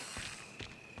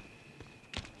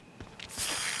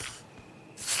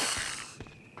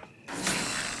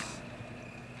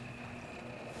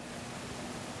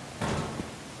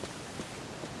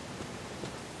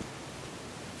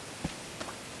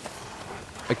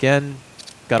 Again,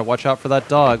 gotta watch out for that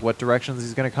dog, what directions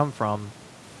he's gonna come from.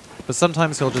 But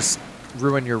sometimes he'll just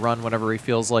ruin your run whenever he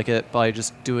feels like it by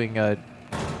just doing a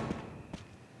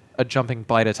jumping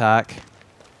bite attack.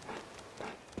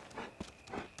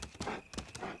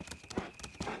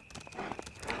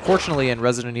 Fortunately, in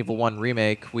Resident Evil 1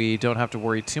 Remake, we don't have to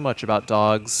worry too much about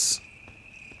dogs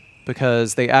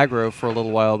because they aggro for a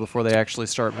little while before they actually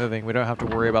start moving. We don't have to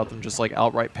worry about them just like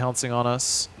outright pouncing on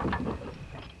us.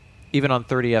 Even on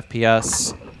 30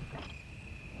 FPS.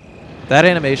 That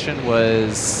animation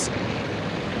was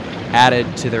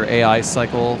added to their AI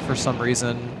cycle for some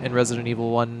reason in Resident Evil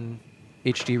 1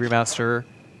 HD Remaster,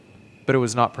 but it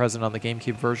was not present on the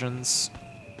GameCube versions.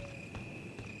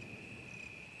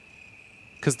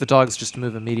 Because the dogs just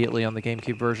move immediately on the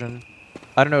GameCube version.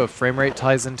 I don't know if frame rate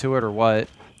ties into it or what.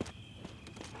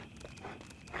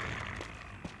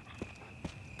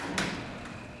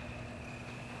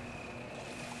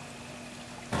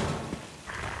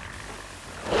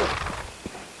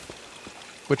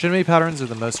 Which enemy patterns are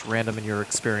the most random in your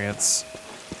experience?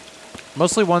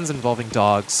 Mostly ones involving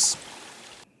dogs.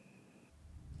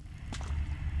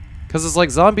 Because it's like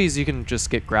zombies, you can just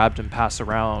get grabbed and pass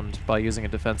around by using a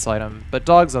defense item. But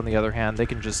dogs, on the other hand, they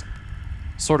can just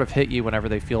sort of hit you whenever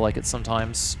they feel like it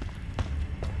sometimes.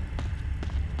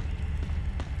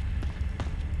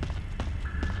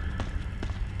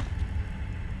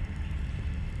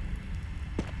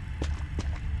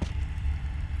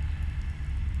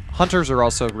 Hunters are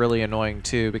also really annoying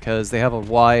too because they have a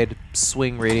wide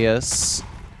swing radius.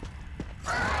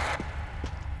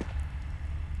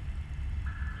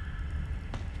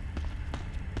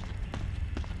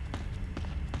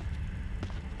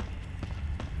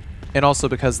 And also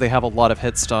because they have a lot of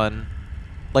hit stun.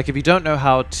 Like if you don't know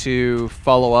how to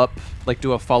follow up, like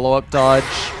do a follow-up dodge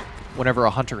whenever a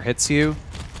hunter hits you,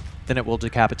 then it will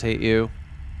decapitate you.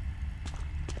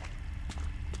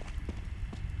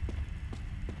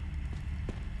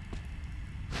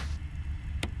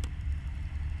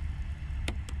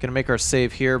 Gonna make our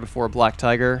save here before Black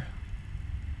Tiger.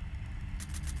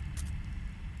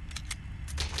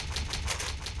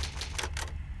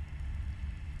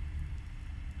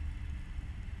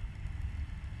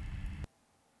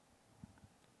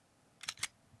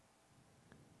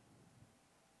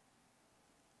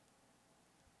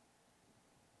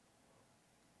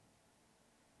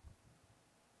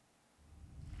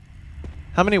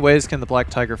 How many ways can the Black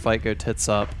Tiger fight go tits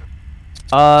up?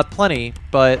 Plenty,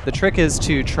 but the trick is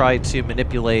to try to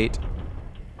manipulate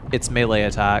its melee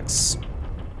attacks.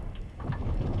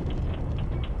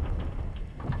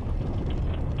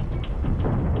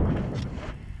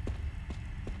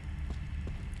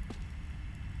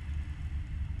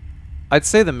 I'd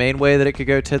say the main way that it could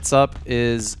go tits up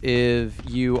is if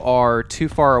you are too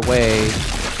far away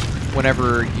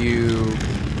whenever you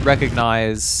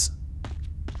recognize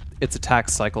its attack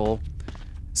cycle.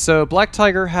 So Black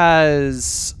Tiger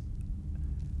has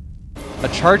a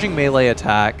charging melee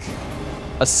attack,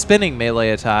 a spinning melee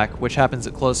attack, which happens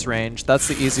at close range. That's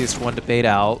the easiest one to bait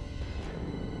out.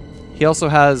 He also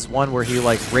has one where he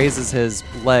like raises his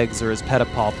legs or his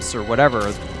pedipalps or whatever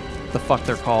the fuck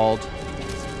they're called.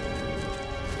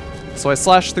 So I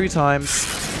slash 3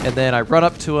 times, and then I run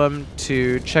up to him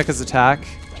to check his attack.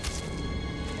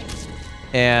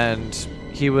 And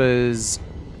he was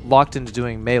locked into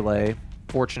doing melee,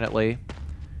 fortunately.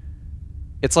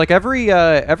 It's like every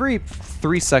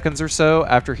 3 seconds or so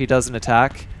after he does an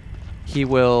attack, he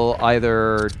will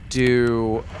either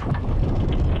do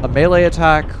a melee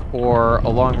attack or a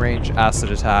long-range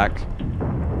acid attack.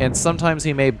 And sometimes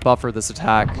he may buffer this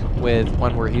attack with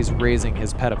one where he's raising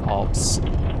his pedipalps.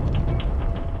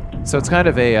 So it's kind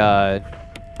of a, I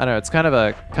don't know, it's kind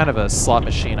of a slot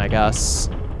machine, I guess.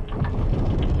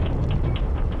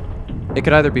 It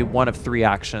could either be one of 3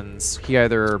 actions. He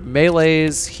either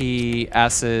melees, he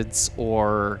acids,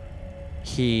 or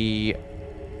he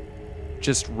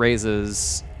just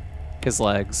raises his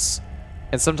legs.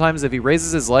 And sometimes if he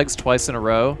raises his legs twice in a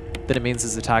row, then it means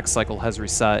his attack cycle has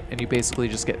reset, and you basically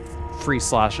just get free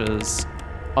slashes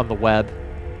on the web.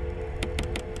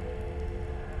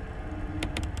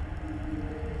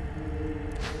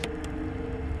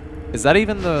 Is that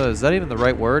even the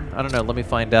right word? I don't know, let me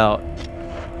find out.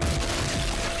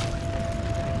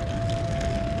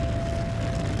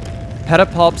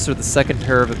 Pedipalps are the second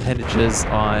pair of appendages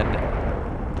on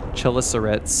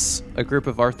chelicerates, a group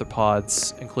of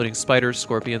arthropods, including spiders,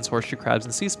 scorpions, horseshoe crabs,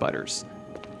 and sea spiders.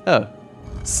 Oh.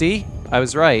 See? I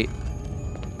was right.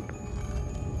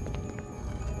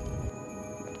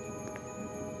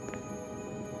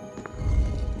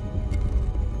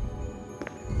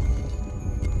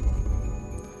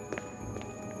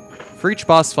 For each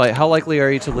boss fight, how likely are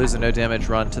you to lose a no damage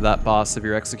run to that boss if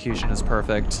your execution is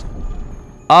perfect?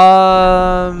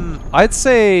 I'd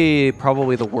say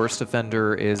probably the worst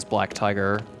offender is Black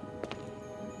Tiger.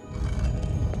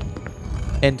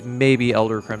 And maybe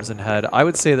Elder Crimson Head. I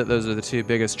would say that those are the two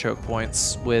biggest choke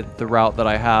points with the route that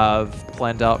I have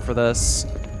planned out for this.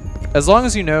 As long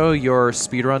as you know your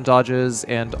speedrun dodges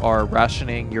and are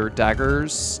rationing your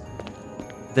daggers,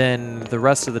 then the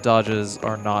rest of the dodges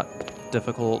are not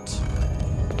difficult.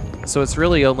 So it's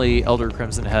really only Elder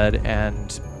Crimson Head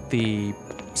and the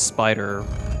spider,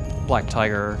 Black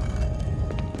Tiger,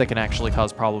 that can actually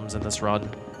cause problems in this run.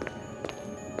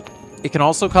 It can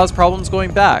also cause problems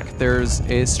going back. There's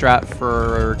a strat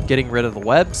for getting rid of the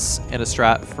webs and a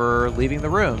strat for leaving the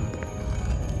room.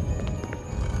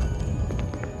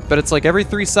 But it's like every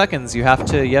 3 seconds you have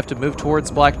to move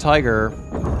towards Black Tiger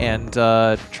and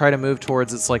try to move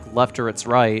towards its like left or its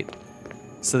right,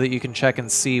 so that you can check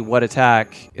and see what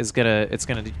attack it's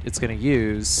gonna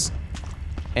use.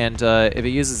 And if it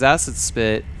uses Acid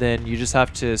Spit, then you just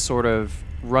have to sort of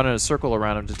run in a circle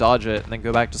around him to dodge it, and then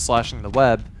go back to slashing the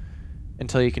web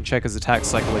until you can check his attack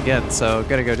cycle again. So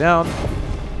gotta go down,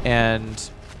 and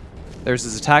there's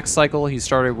his attack cycle. He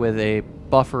started with a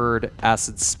buffered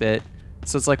Acid Spit.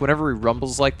 So it's like whenever he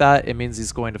rumbles like that, it means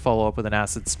he's going to follow up with an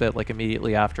Acid Spit like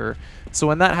immediately after. So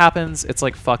when that happens, it's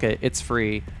like, fuck it, it's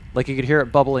free. Like you could hear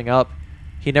it bubbling up.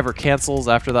 He never cancels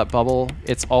after that bubble.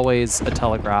 It's always a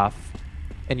telegraph,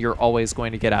 and you're always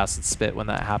going to get Acid Spit when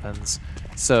that happens.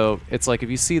 So it's like, if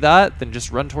you see that, then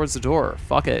just run towards the door.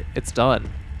 Fuck it, it's done.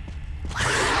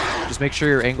 Just make sure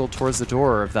you're angled towards the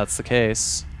door if that's the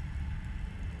case.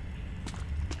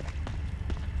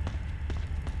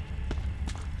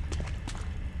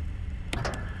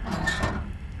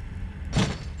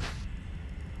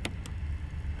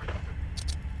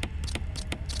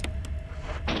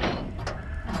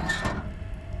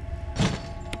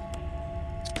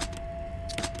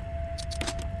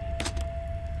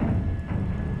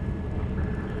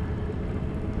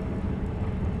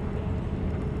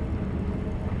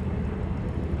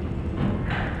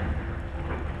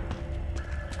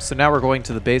 So now we're going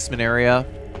to the basement area.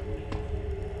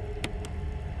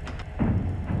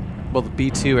 Well, the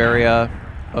B2 area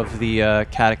of the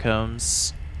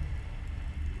catacombs.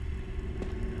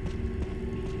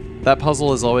 That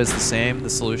puzzle is always the same. The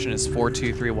solution is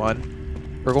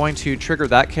 4231. We're going to trigger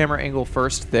that camera angle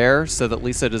first there, so that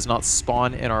Lisa does not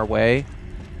spawn in our way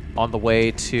on the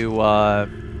way to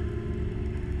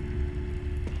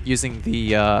using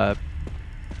the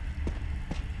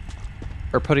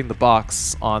or putting the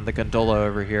box on the gondola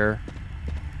over here.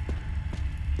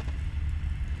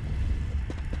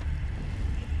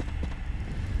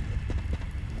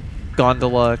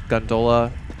 Gondola.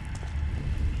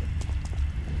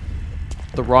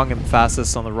 The wrong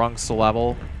emphasis on the wrong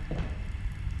syllable.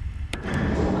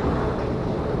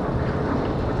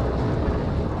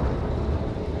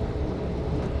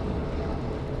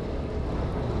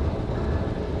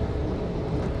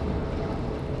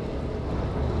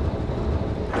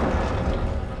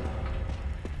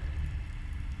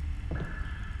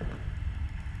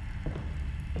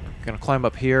 Gonna climb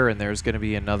up here, and there's gonna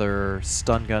be another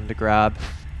stun gun to grab.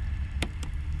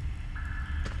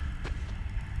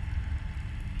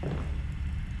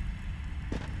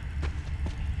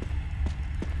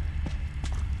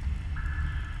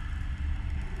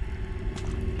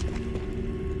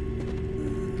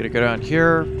 Gonna go down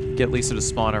here, get Lisa to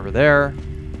spawn over there,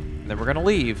 and then we're gonna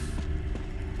leave.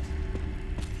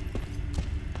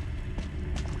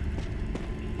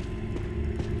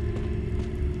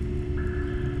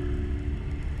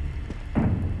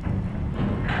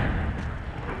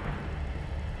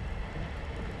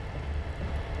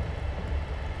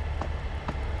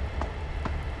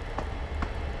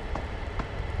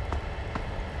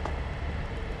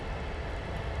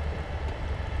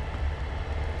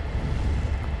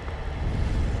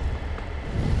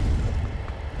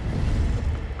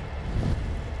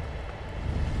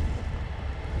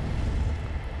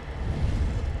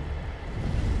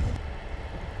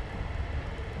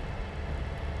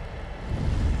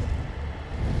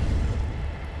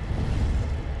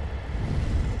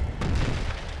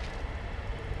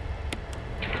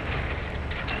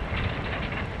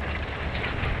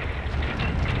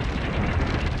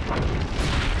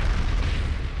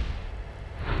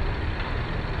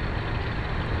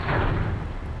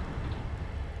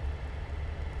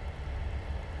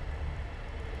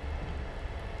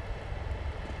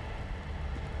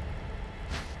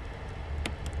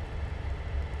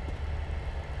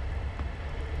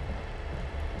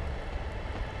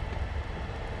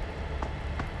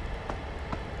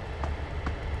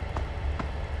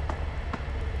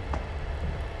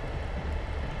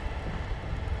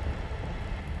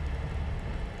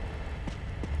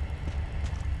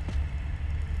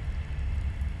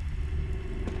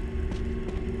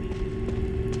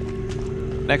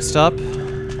 Next up,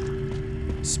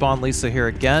 spawn Lisa here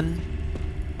again.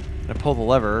 Gonna pull the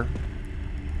lever.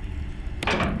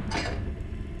 And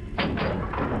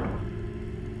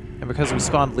because we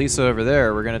spawned Lisa over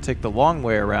there, we're gonna take the long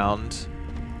way around,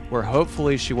 where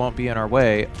hopefully she won't be in our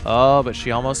way. Oh, but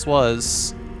she almost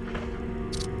was.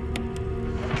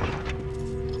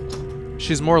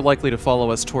 She's more likely to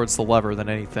follow us towards the lever than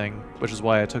anything, which is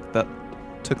why I took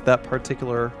that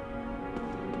particular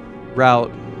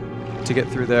route to get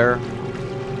through there.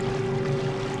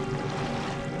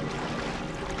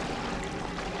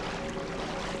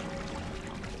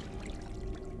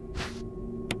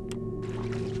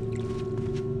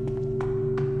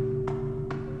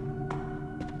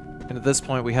 And at this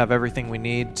point, we have everything we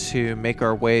need to make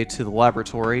our way to the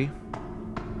laboratory.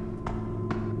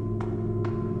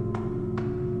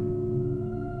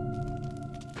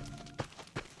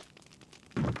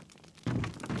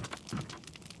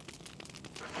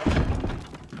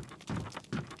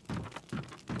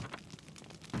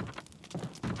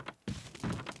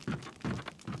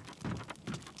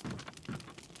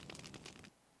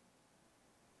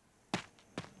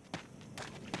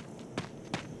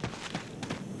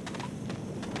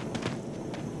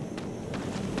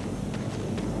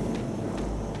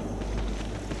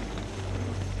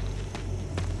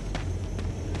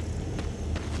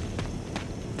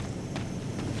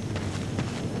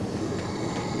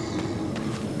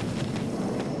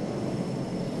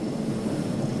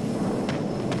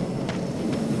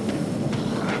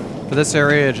 For this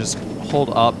area, just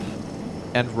hold up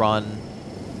and run,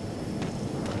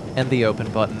 and the open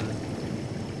button.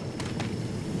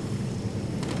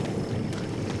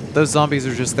 Those zombies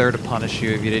are just there to punish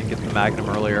you if you didn't get the Magnum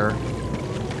earlier.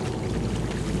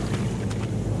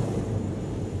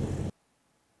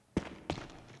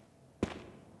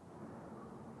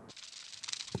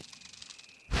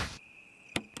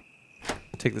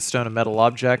 Take the stone and metal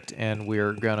object, and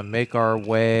we're gonna make our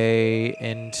way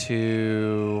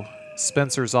into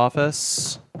Spencer's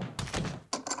office.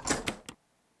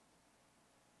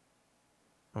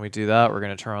 When we do that, we're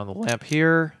gonna turn on the lamp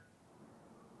here.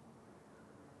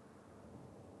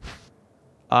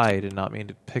 I did not mean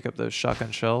to pick up those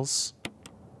shotgun shells.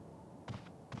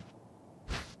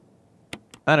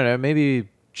 I don't know, maybe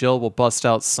Jill will bust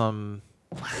out some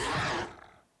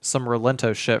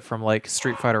Relento shit from like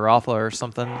Street Fighter Alpha or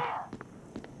something.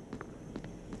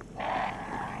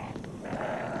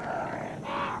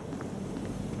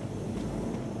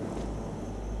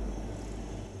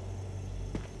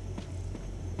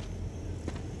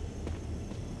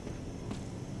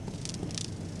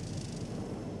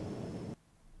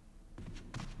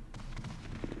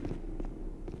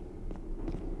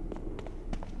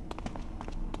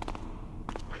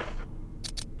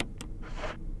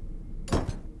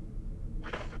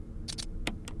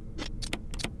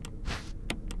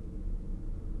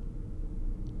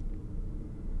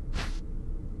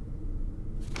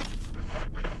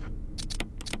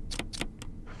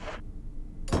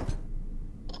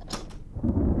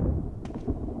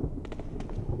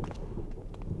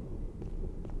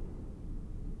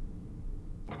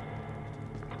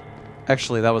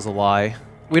 Actually, that was a lie.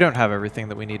 We don't have everything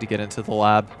that we need to get into the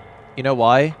lab. You know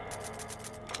why?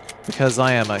 Because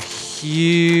I am a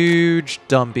huge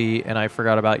dumpy and I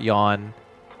forgot about Yawn.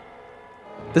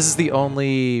 This is the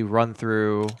only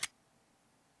run-through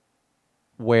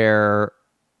where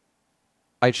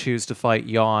I choose to fight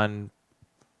Yawn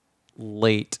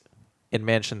late in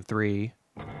Mansion 3.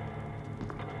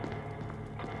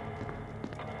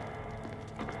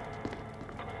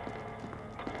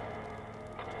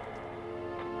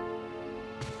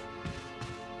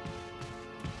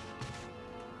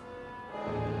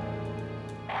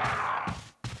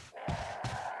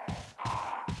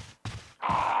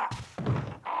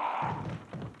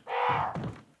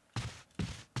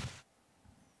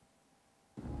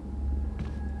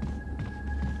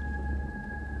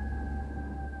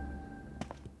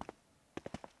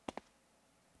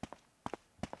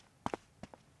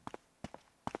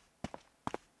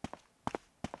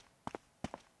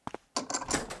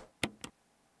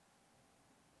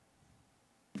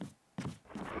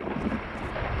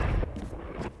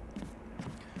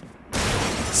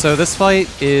 So this fight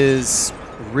is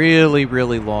really,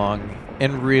 really long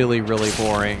and really, really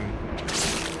boring.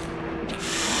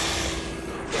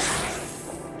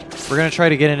 We're going to try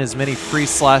to get in as many free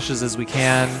slashes as we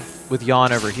can with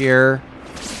Yawn over here.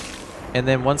 And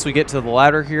then once we get to the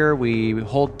ladder here, we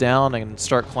hold down and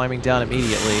start climbing down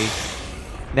immediately.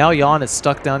 Now Yawn is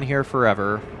stuck down here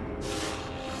forever.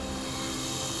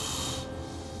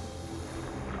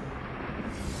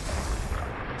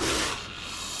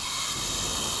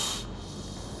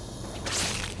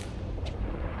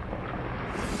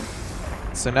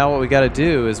 So now what we gotta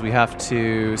do is we have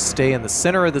to stay in the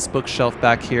center of this bookshelf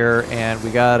back here, and we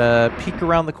gotta peek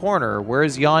around the corner.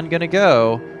 Where's Jan gonna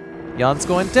go? Jan's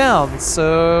going down,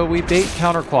 so we bait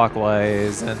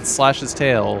counterclockwise and slash his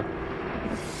tail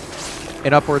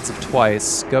in upwards of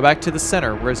twice. Go back to the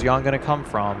center. Where's Jan gonna come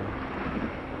from?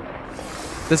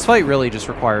 This fight really just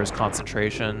requires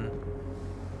concentration.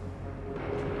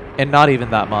 And not even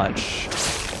that much.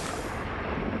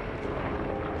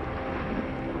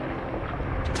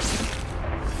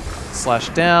 Slash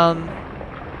down.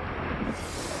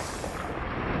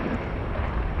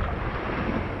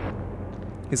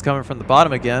 He's coming from the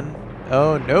bottom again.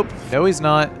 Oh, nope. No, he's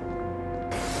not.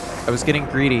 I was getting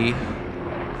greedy.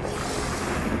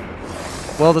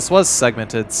 Well, this was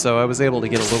segmented, so I was able to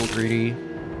get a little greedy.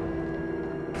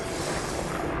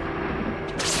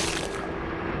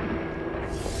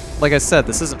 Like I said,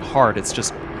 this isn't hard, it's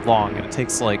just long, and it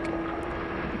takes like,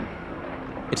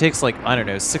 I don't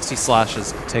know, 60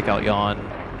 slashes to take out Jan.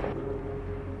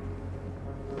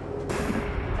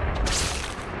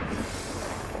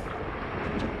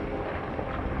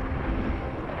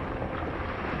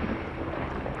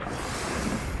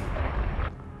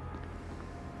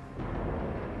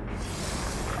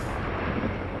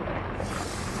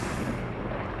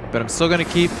 But I'm still going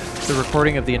to keep the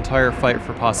recording of the entire fight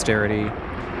for posterity.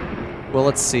 Well,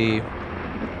 let's see.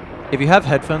 If you have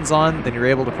headphones on, then you're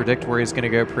able to predict where he's going to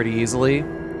go pretty easily.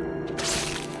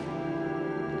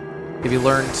 If you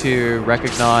learn to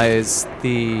recognize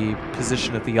the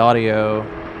position of the audio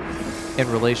in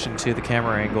relation to the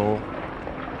camera angle,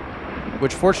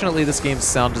 which fortunately this game's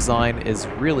sound design is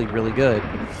really, really good.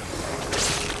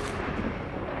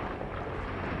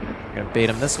 I'm going to bait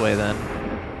him this way then,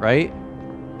 right?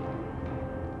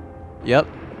 Yep.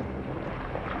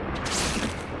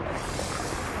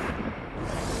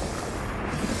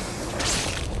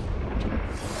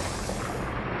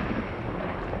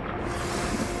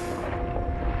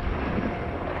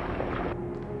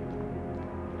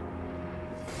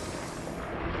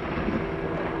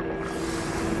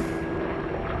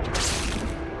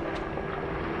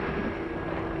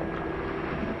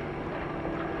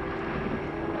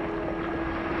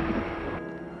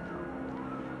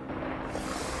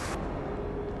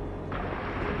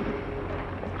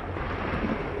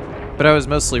 But I was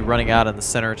mostly running out in the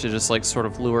center to just like sort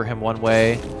of lure him one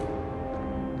way.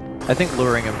 I think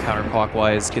luring him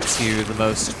counterclockwise gets you the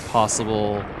most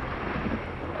possible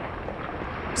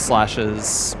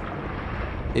slashes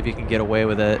if you can get away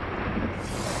with it.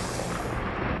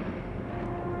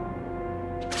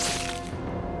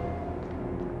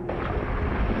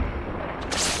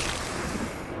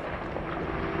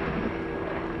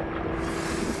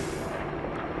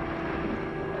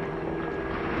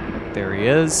 There he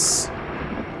is.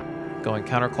 Going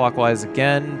counterclockwise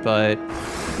again, but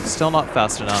still not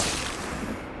fast enough.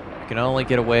 You can only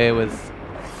get away with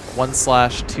 1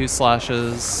 slash, 2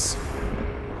 slashes.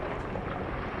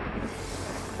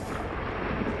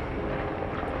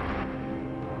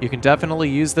 You can definitely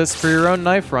use this for your own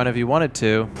knife run if you wanted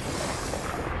to.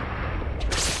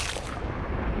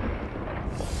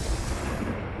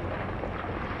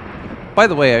 By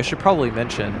the way, I should probably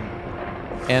mention,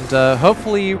 and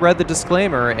hopefully you read the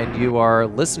disclaimer and you are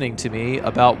listening to me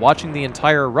about watching the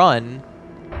entire run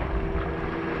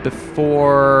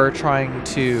before trying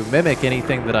to mimic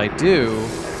anything that I do.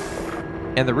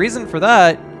 And the reason for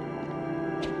that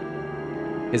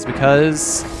is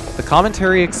because the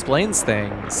commentary explains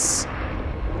things,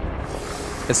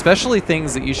 especially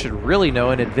things that you should really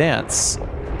know in advance,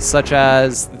 such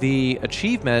as the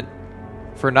achievement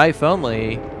for knife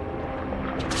only.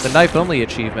 The knife only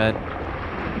achievement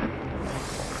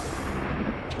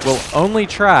will only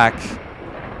track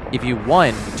if you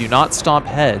 1, do not stomp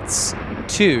heads,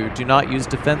 2, do not use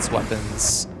defense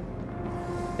weapons,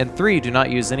 and 3, do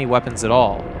not use any weapons at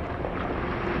all.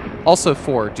 Also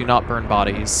 4, do not burn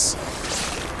bodies.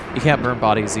 You can't burn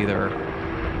bodies either.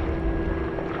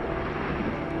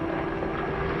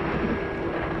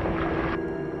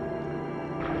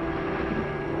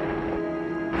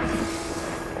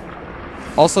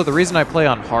 Also, the reason I play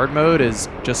on hard mode is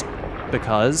just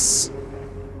because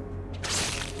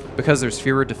there's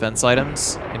fewer defense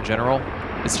items in general.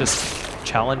 It's just a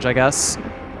challenge, I guess.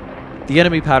 The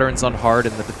enemy patterns on hard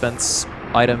and the defense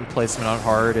item placement on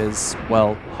hard is,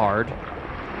 well, hard.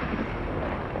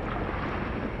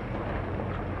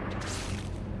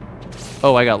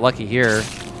 Oh, I got lucky here.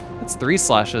 It's 3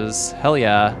 slashes. Hell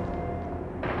yeah.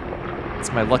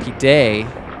 It's my lucky day.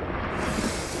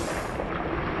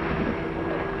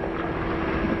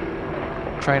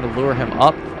 Trying to lure him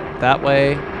up that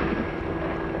way.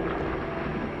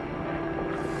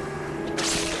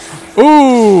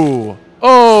 Ooh!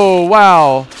 Oh,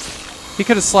 wow. He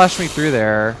could have slashed me through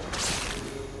there.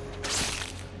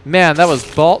 Man, that was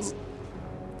ballsy.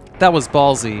 That was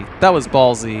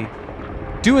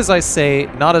ballsy. Do as I say,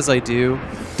 not as I do.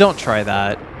 Don't try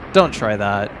that. Don't try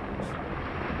that.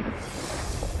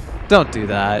 Don't do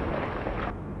that.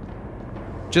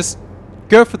 Just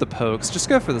go for the pokes. Just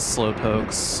go for the slow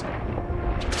pokes.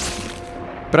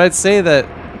 But I'd say that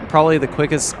probably the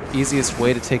quickest, easiest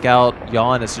way to take out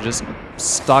Yawn is to just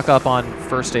stock up on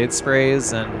first aid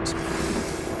sprays and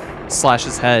slash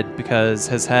his head, because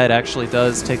his head actually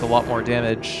does take a lot more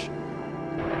damage.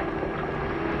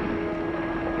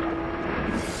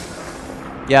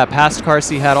 Yeah, past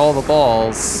Carcy had all the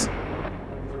balls.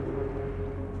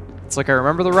 It's like I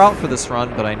remember the route for this run,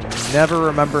 but I never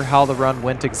remember how the run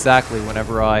went exactly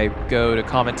whenever I go to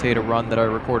commentate a run that I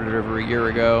recorded over a year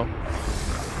ago.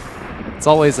 It's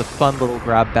always a fun little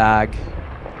grab bag.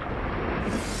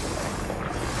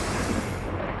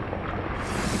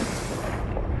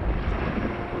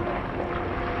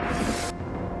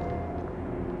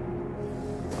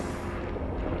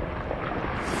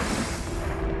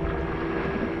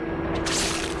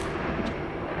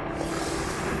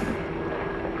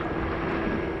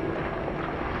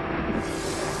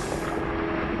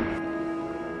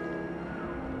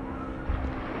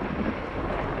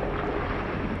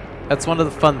 That's one of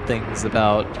the fun things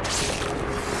about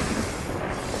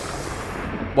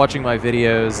watching my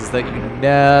videos, is that you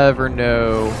never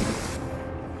know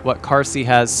what Carcy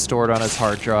has stored on his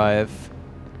hard drive.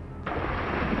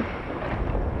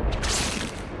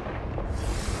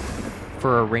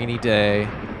 For a rainy day.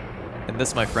 And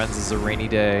this, my friends, is a rainy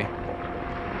day.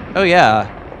 Oh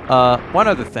yeah, one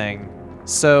other thing.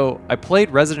 So, I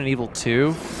played Resident Evil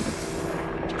 2,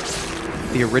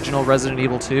 the original Resident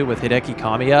Evil 2 with Hideki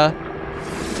Kamiya.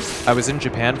 I was in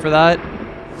Japan for that.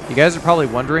 You guys are probably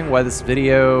wondering why that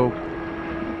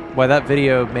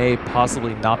video may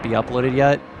possibly not be uploaded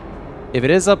yet. If it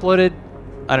is uploaded,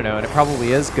 I don't know, and it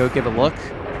probably is, go give a look.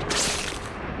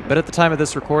 But at the time of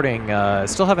this recording, I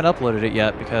still haven't uploaded it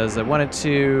yet because I wanted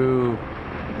to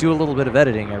do a little bit of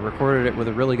editing. I recorded it with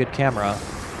a really good camera,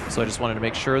 so I just wanted to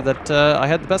make sure that I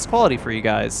had the best quality for you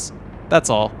guys. That's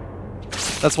all.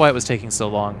 That's why it was taking so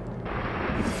long.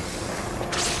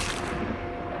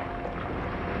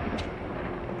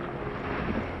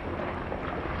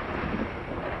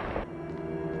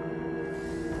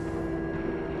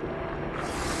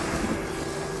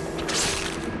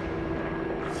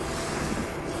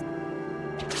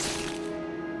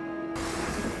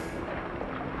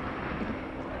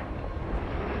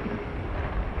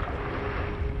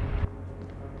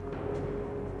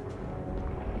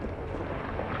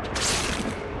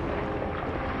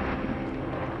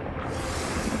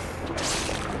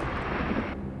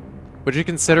 Would you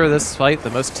consider this fight the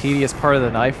most tedious part of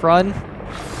the knife run?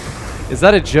 Is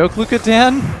that a joke, Luca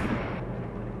Dan?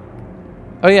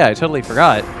 Oh yeah, I totally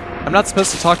forgot. I'm not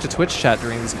supposed to talk to Twitch chat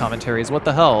during these commentaries, what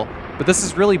the hell? But this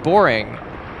is really boring.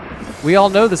 We all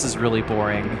know this is really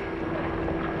boring.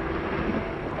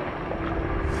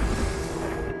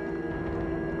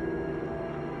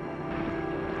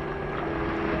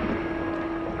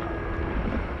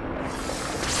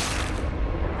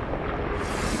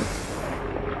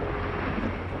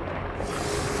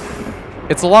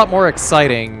 It's a lot more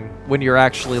exciting when you're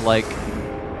actually like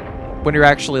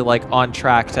on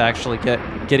track to actually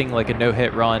getting like a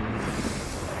no-hit run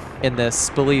in this,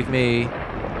 believe me.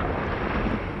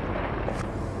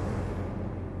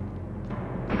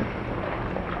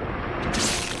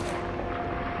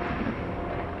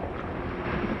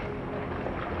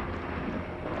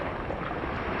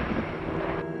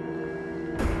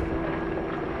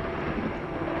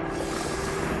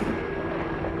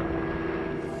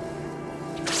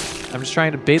 I'm just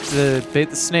trying to bait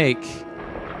the snake.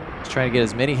 Just trying to get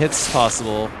as many hits as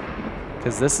possible,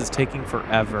 because this is taking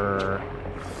forever.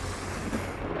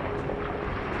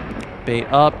 Bait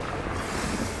up.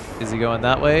 Is he going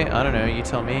that way? I don't know, you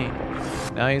tell me.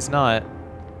 No, he's not.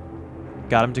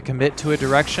 Got him to commit to a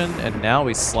direction, and now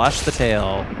we slash the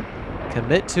tail.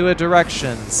 Commit to a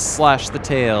direction, slash the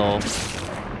tail.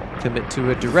 Commit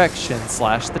to a direction,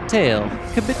 slash the tail.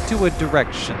 Commit to a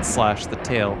direction, slash the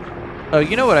tail. Oh,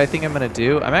 you know what I think I'm going to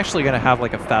do? I'm actually going to have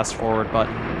like a fast forward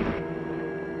button.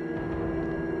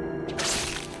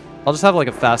 I'll just have like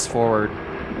a fast forward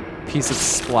piece of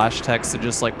splash text that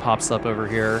just like pops up over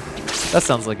here. That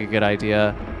sounds like a good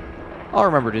idea. I'll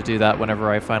remember to do that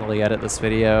whenever I finally edit this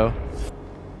video.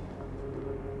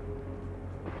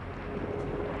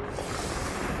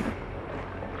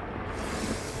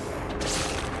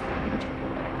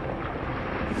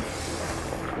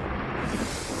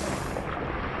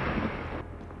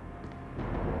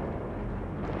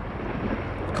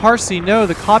 Carcy, no,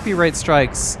 the copyright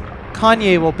strikes.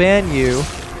 Kanye will ban you.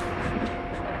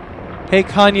 Hey,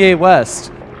 Kanye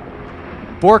West.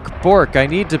 Bork, bork, I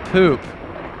need to poop.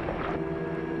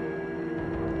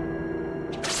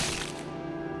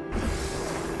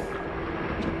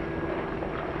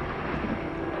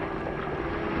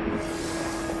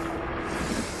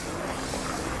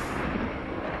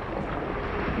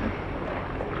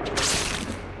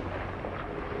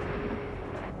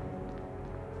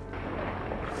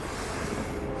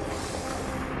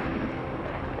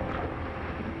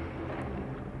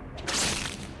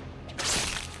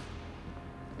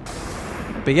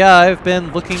 But yeah, I've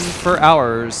been looking for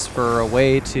hours for a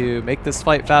way to make this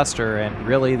fight faster, and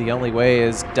really the only way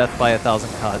is death by 1,000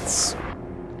 cuts.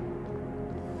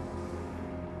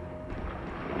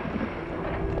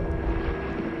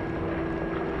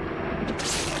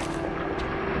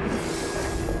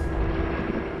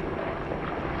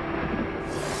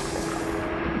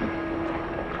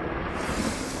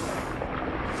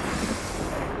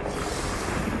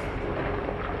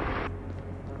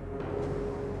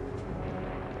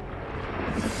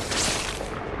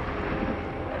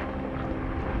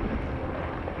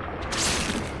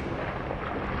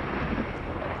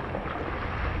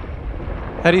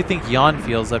 How do you think Jan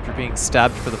feels after being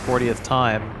stabbed for the 40th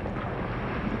time?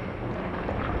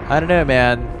 I don't know,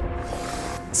 man.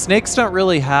 Snakes don't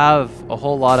really have a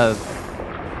whole lot of...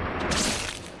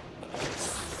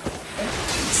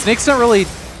 Snakes don't really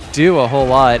do a whole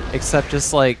lot except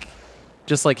just like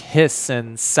hiss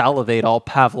and salivate all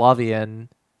Pavlovian.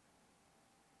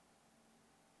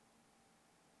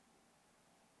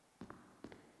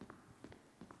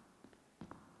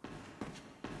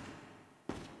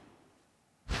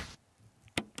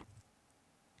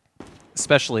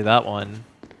 Especially that one.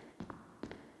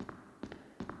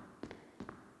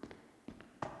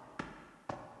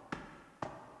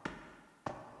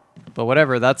 But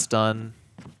whatever, that's done.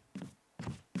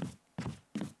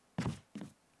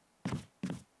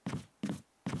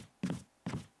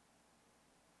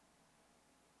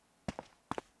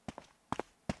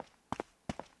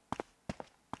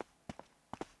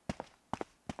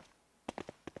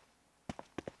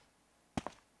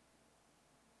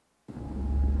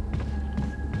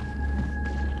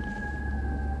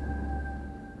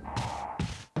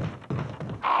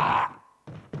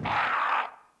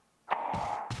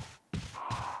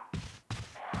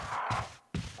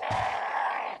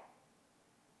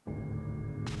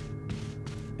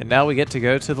 And now we get to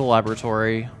go to the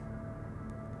laboratory.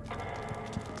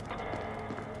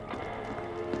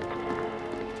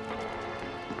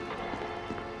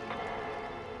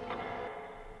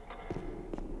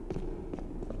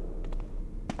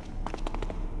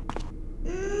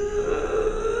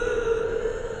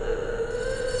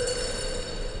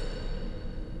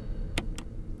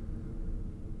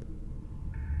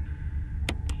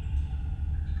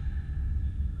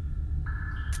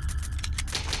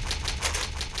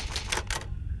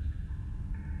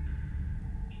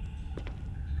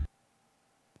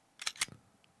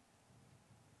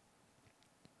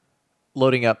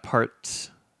 Loading up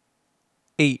part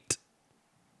 8.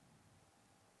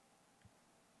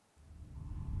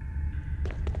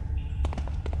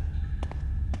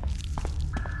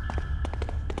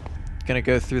 Gonna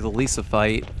go through the Lisa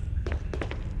fight.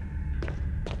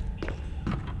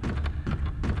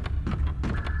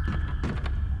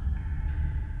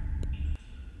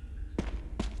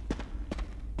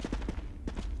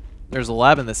 There's a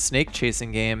lab in the snake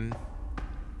chasing game.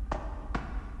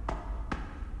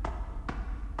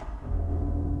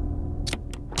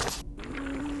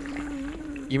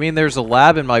 You mean there's a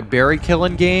lab in my berry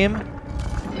killing game?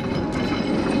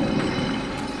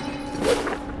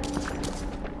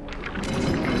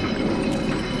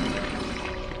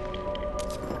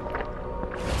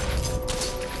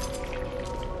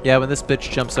 Yeah, when this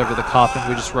bitch jumps over the coffin,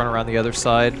 we just run around the other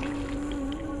side.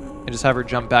 And just have her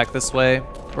jump back this way.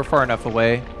 We're far enough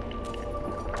away.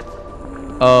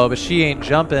 Oh, but she ain't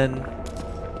jumping.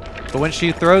 But when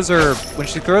she throws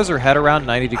her head around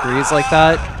 90 degrees like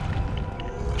that,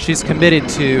 she's committed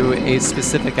to a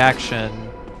specific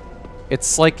action.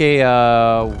 It's like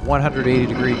a 180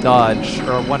 degree dodge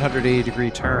or a 180 degree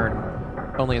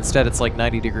turn, only instead it's like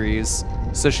 90 degrees.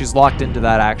 So she's locked into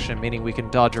that action, meaning we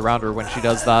can dodge around her when she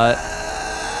does that.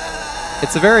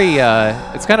 It's a very,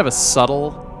 it's kind of a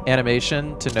subtle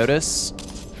animation to notice.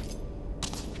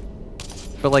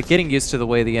 But like getting used to the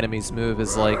way the enemies move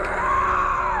is like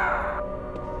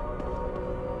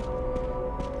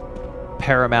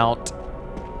paramount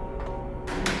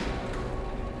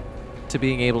to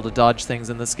being able to dodge things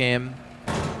in this game.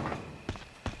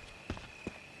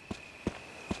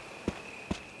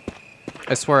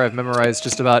 I swear I've memorized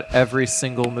just about every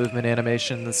single movement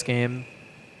animation in this game.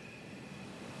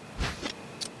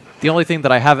 The only thing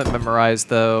that I haven't memorized,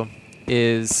 though,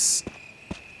 is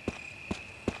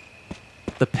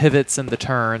the pivots and the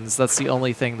turns. That's the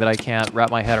only thing that I can't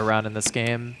wrap my head around in this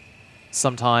game.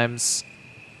 Sometimes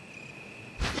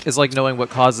is like knowing what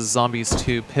causes zombies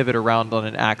to pivot around on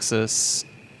an axis,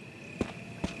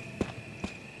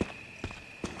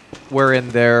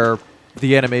 wherein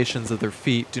the animations of their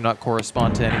feet do not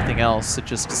correspond to anything else. It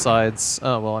just decides,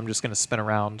 oh, well, I'm just going to spin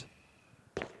around.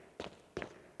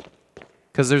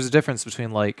 Because there's a difference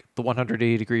between, like, the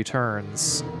 180-degree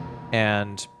turns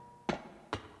and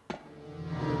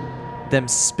them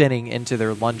spinning into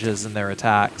their lunges and their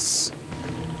attacks.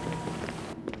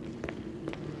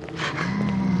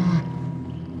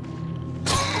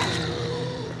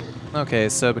 Okay,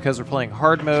 so because we're playing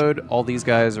hard mode, all these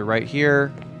guys are right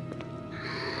here.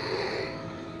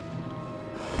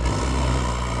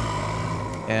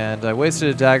 And I wasted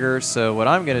a dagger, so what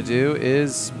I'm going to do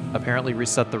is apparently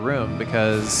reset the room,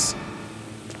 because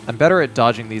I'm better at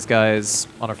dodging these guys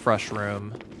on a fresh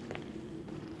room.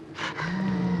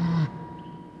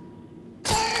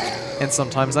 And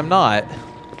sometimes I'm not.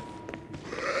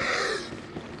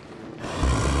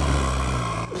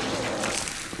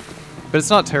 But it's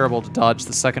not terrible to dodge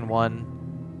the second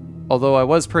one, although I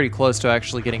was pretty close to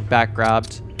actually getting back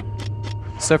grabbed.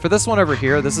 So for this one over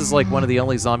here, this is like one of the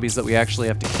only zombies that we actually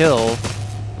have to kill.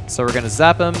 So we're going to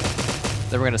zap him,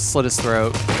 then we're going to slit his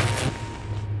throat.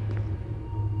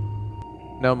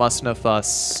 No muss, no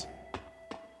fuss.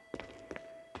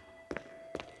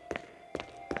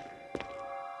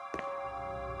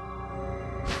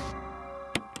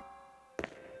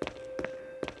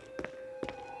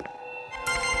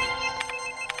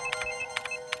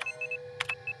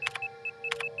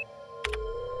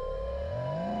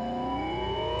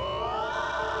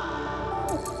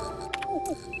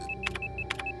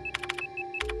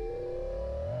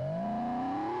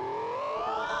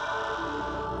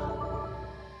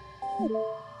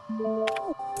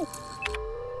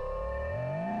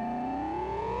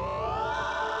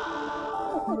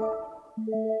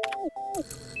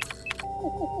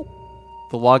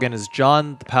 The login is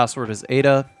John, the password is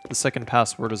Ada, the second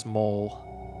password is Mole.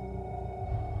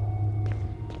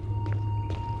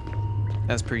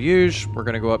 As per usual, we're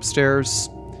going to go upstairs.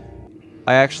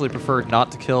 I actually preferred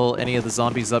not to kill any of the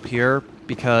zombies up here,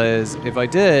 because if I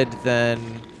did,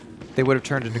 then they would have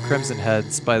turned into Crimson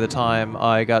Heads by the time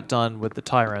I got done with the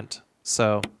Tyrant.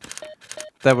 So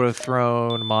that would have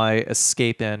thrown my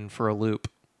escape in for a loop.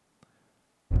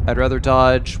 I'd rather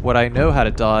dodge what I know how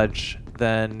to dodge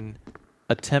than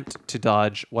attempt to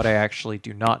dodge what I actually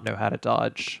do not know how to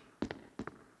dodge.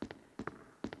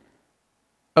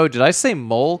 Oh, did I say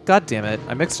Mole? God damn it.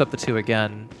 I mixed up the two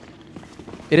again.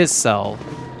 It is Cell.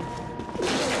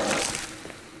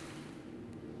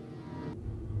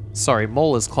 Sorry,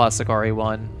 Mole is classic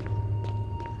RE1.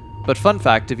 But fun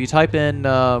fact, if you type in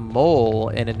Mole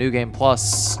in a New Game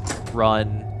Plus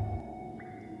run,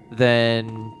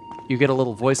 then you get a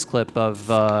little voice clip of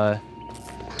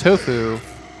Tofu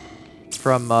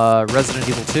from Resident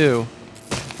Evil 2.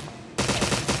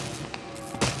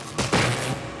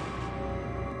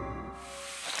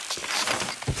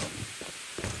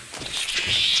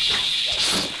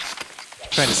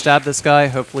 Trying to stab this guy.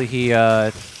 Hopefully he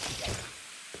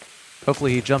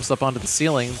jumps up onto the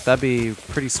ceiling. That'd be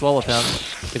pretty swell of him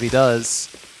if he does.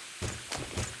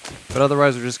 But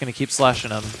otherwise, we're just gonna keep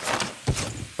slashing him.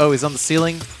 Oh, he's on the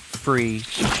ceiling. Free.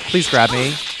 Please grab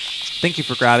me. Thank you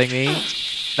for grabbing me.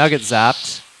 Now get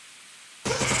zapped.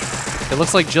 It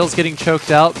looks like Jill's getting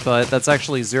choked out, but that's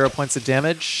actually 0 points of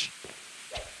damage.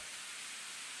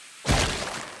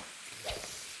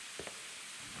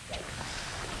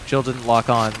 Jill didn't lock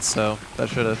on, so that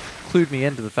should have clued me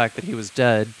into the fact that he was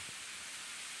dead.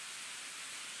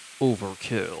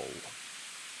 Overkill.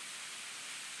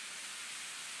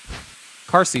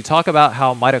 Carcy, talk about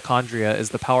how mitochondria is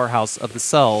the powerhouse of the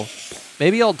cell.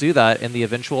 Maybe I'll do that in the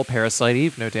eventual Parasite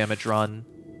Eve no damage run.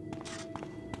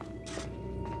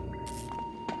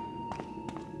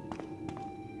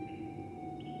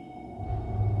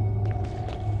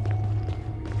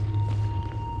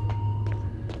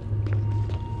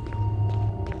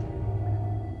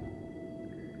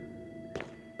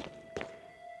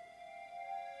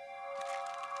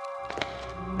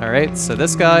 Alright, so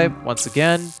this guy, once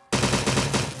again,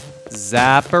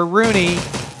 Zapparoonie.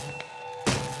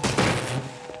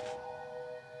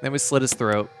 Then we slit his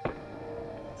throat.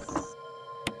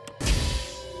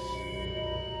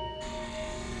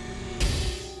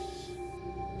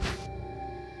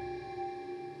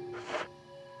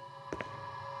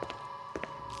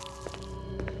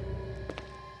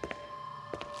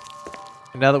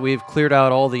 now that we've cleared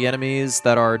out all the enemies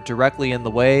that are directly in the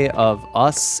way of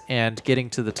us and getting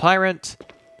to the tyrant,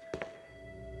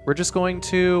 we're just going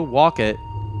to walk it.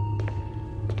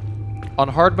 On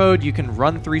hard mode, you can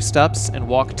run 3 steps and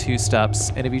walk 2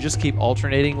 steps, and if you just keep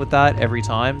alternating with that every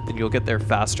time, then you'll get there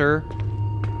faster.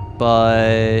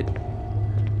 But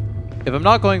if I'm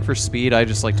not going for speed, I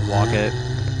just like to walk it.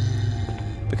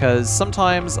 Because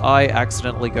sometimes I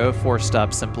accidentally go 4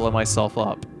 steps and blow myself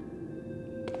up.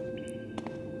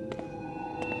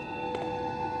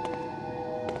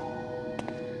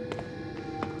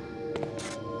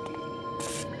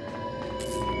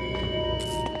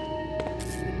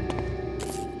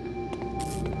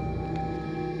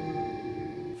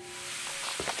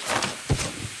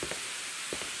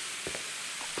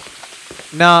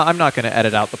 Nah, I'm not going to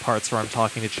edit out the parts where I'm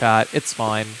talking to chat. It's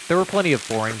fine. There were plenty of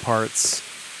boring parts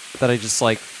that I just,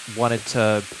 like, wanted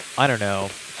to, I don't know,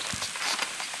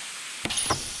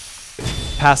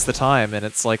 pass the time, and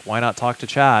it's like, why not talk to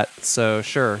chat? So,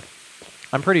 sure.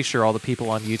 I'm pretty sure all the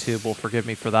people on YouTube will forgive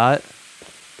me for that.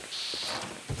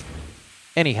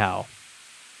 Anyhow.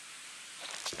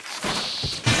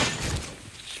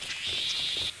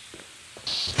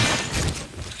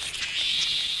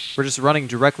 We're just running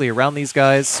directly around these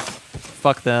guys.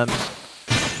 Fuck them.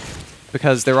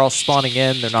 Because they're all spawning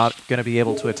in, they're not going to be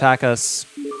able to attack us.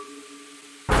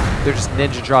 They're just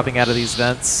ninja dropping out of these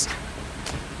vents.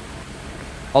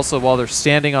 Also, while they're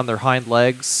standing on their hind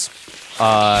legs,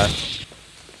 the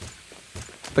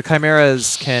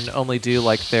chimeras can only do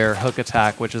like their hook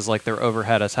attack, which is like their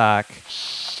overhead attack.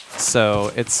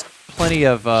 So it's plenty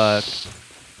of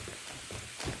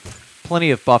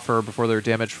buffer before their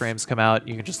damage frames come out.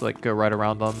 You can just like go right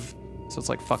around them. So it's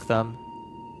like fuck them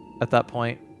at that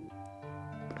point.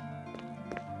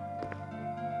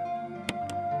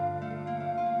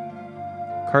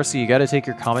 Carci, you gotta take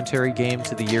your commentary game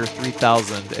to the year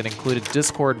 3000 and include a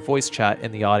Discord voice chat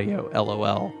in the audio,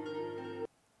 LOL.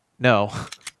 No.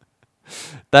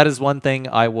 That is one thing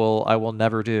I will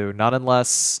never do. Not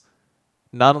unless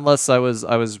I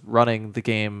was running the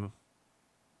game,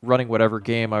 running whatever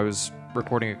game I was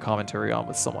recording a commentary on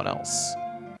with someone else.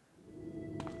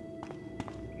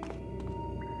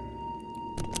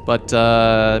 But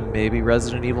maybe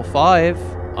Resident Evil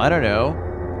 5, I don't know.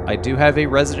 I do have a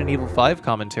Resident Evil 5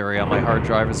 commentary on my hard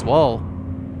drive as well.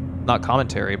 Not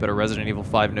commentary, but a Resident Evil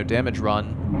 5 no damage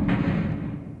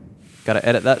run. Gotta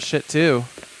edit that shit too.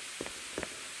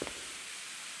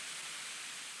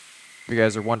 If you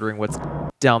guys are wondering what's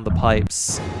down the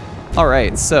pipes.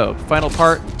 Alright, so, final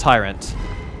part, Tyrant.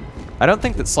 I don't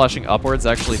think that slashing upwards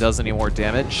actually does any more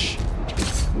damage.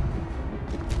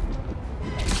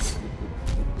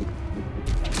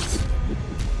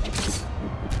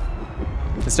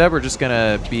 Instead, we're just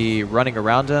gonna be running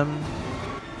around him.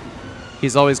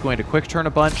 He's always going to quick turn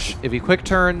a bunch. If he quick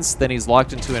turns, then he's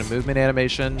locked into a movement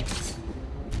animation.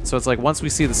 So it's like once we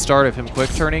see the start of him quick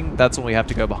turning, that's when we have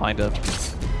to go behind him.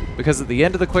 Because at the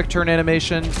end of the quick turn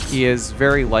animation, he is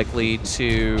very likely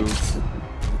to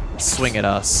swing at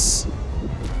us.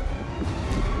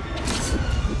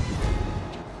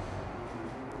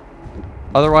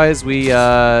 Otherwise, we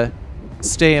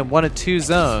stay in one of 2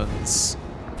 zones.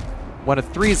 One of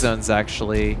 3 zones,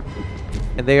 actually.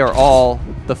 And they are all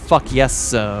the fuck yes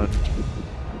zone.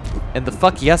 And the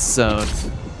fuck yes zone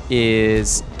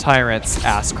is Tyrant's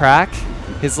ass crack,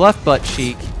 his left butt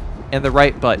cheek, and the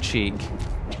right butt cheek.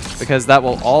 Because that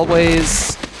will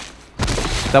always,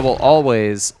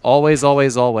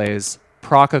 always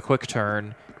proc a quick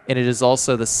turn, and it is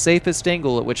also the safest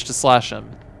angle at which to slash him.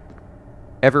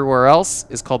 Everywhere else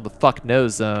is called the fuck no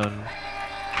zone.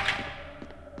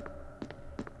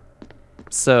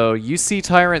 So you see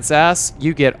Tyrant's ass,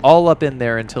 you get all up in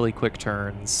there until he quick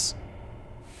turns.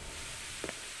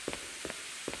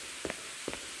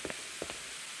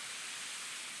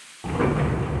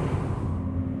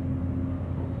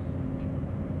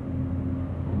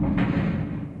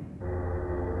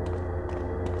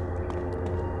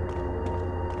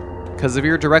 Because if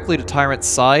you're directly to Tyrant's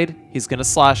side, he's gonna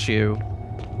slash you.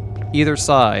 Either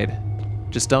side.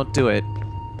 Just don't do it.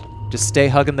 Just stay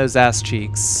hugging those ass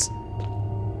cheeks.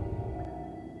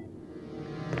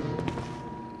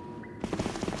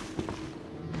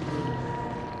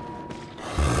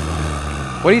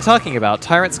 What are you talking about?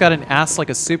 Tyrant's got an ass like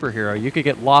a superhero. You could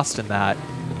get lost in that.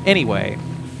 Anyway.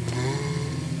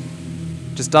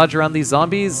 Just dodge around these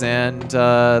zombies, and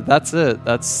that's it.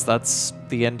 That's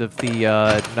the end of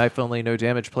the knife-only,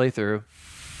 no-damage playthrough.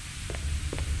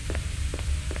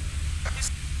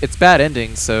 It's bad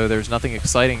ending, so there's nothing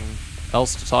exciting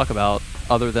else to talk about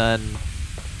other than,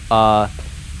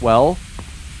 well,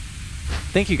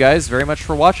 thank you guys very much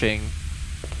for watching.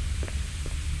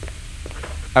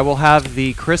 I will have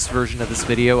the Chris version of this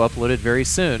video uploaded very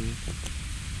soon.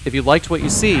 If you liked what you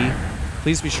see,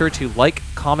 please be sure to like,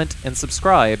 comment, and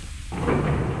subscribe.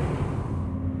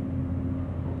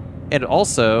 And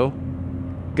also,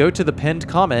 go to the pinned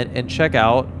comment and check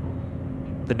out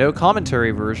the no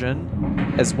commentary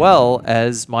version, as well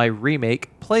as my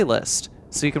remake playlist,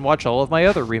 so you can watch all of my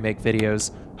other remake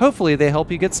videos. Hopefully they help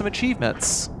you get some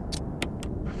achievements.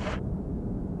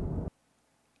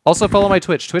 Also follow my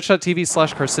Twitch,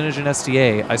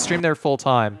 twitch.tv/carcinogenSDA. I stream there full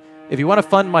time. If you want to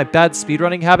fund my bad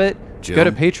speedrunning habit, go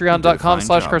to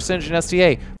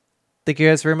patreon.com/carcinogenSDA. Thank you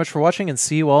guys very much for watching, and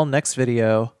see you all next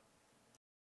video.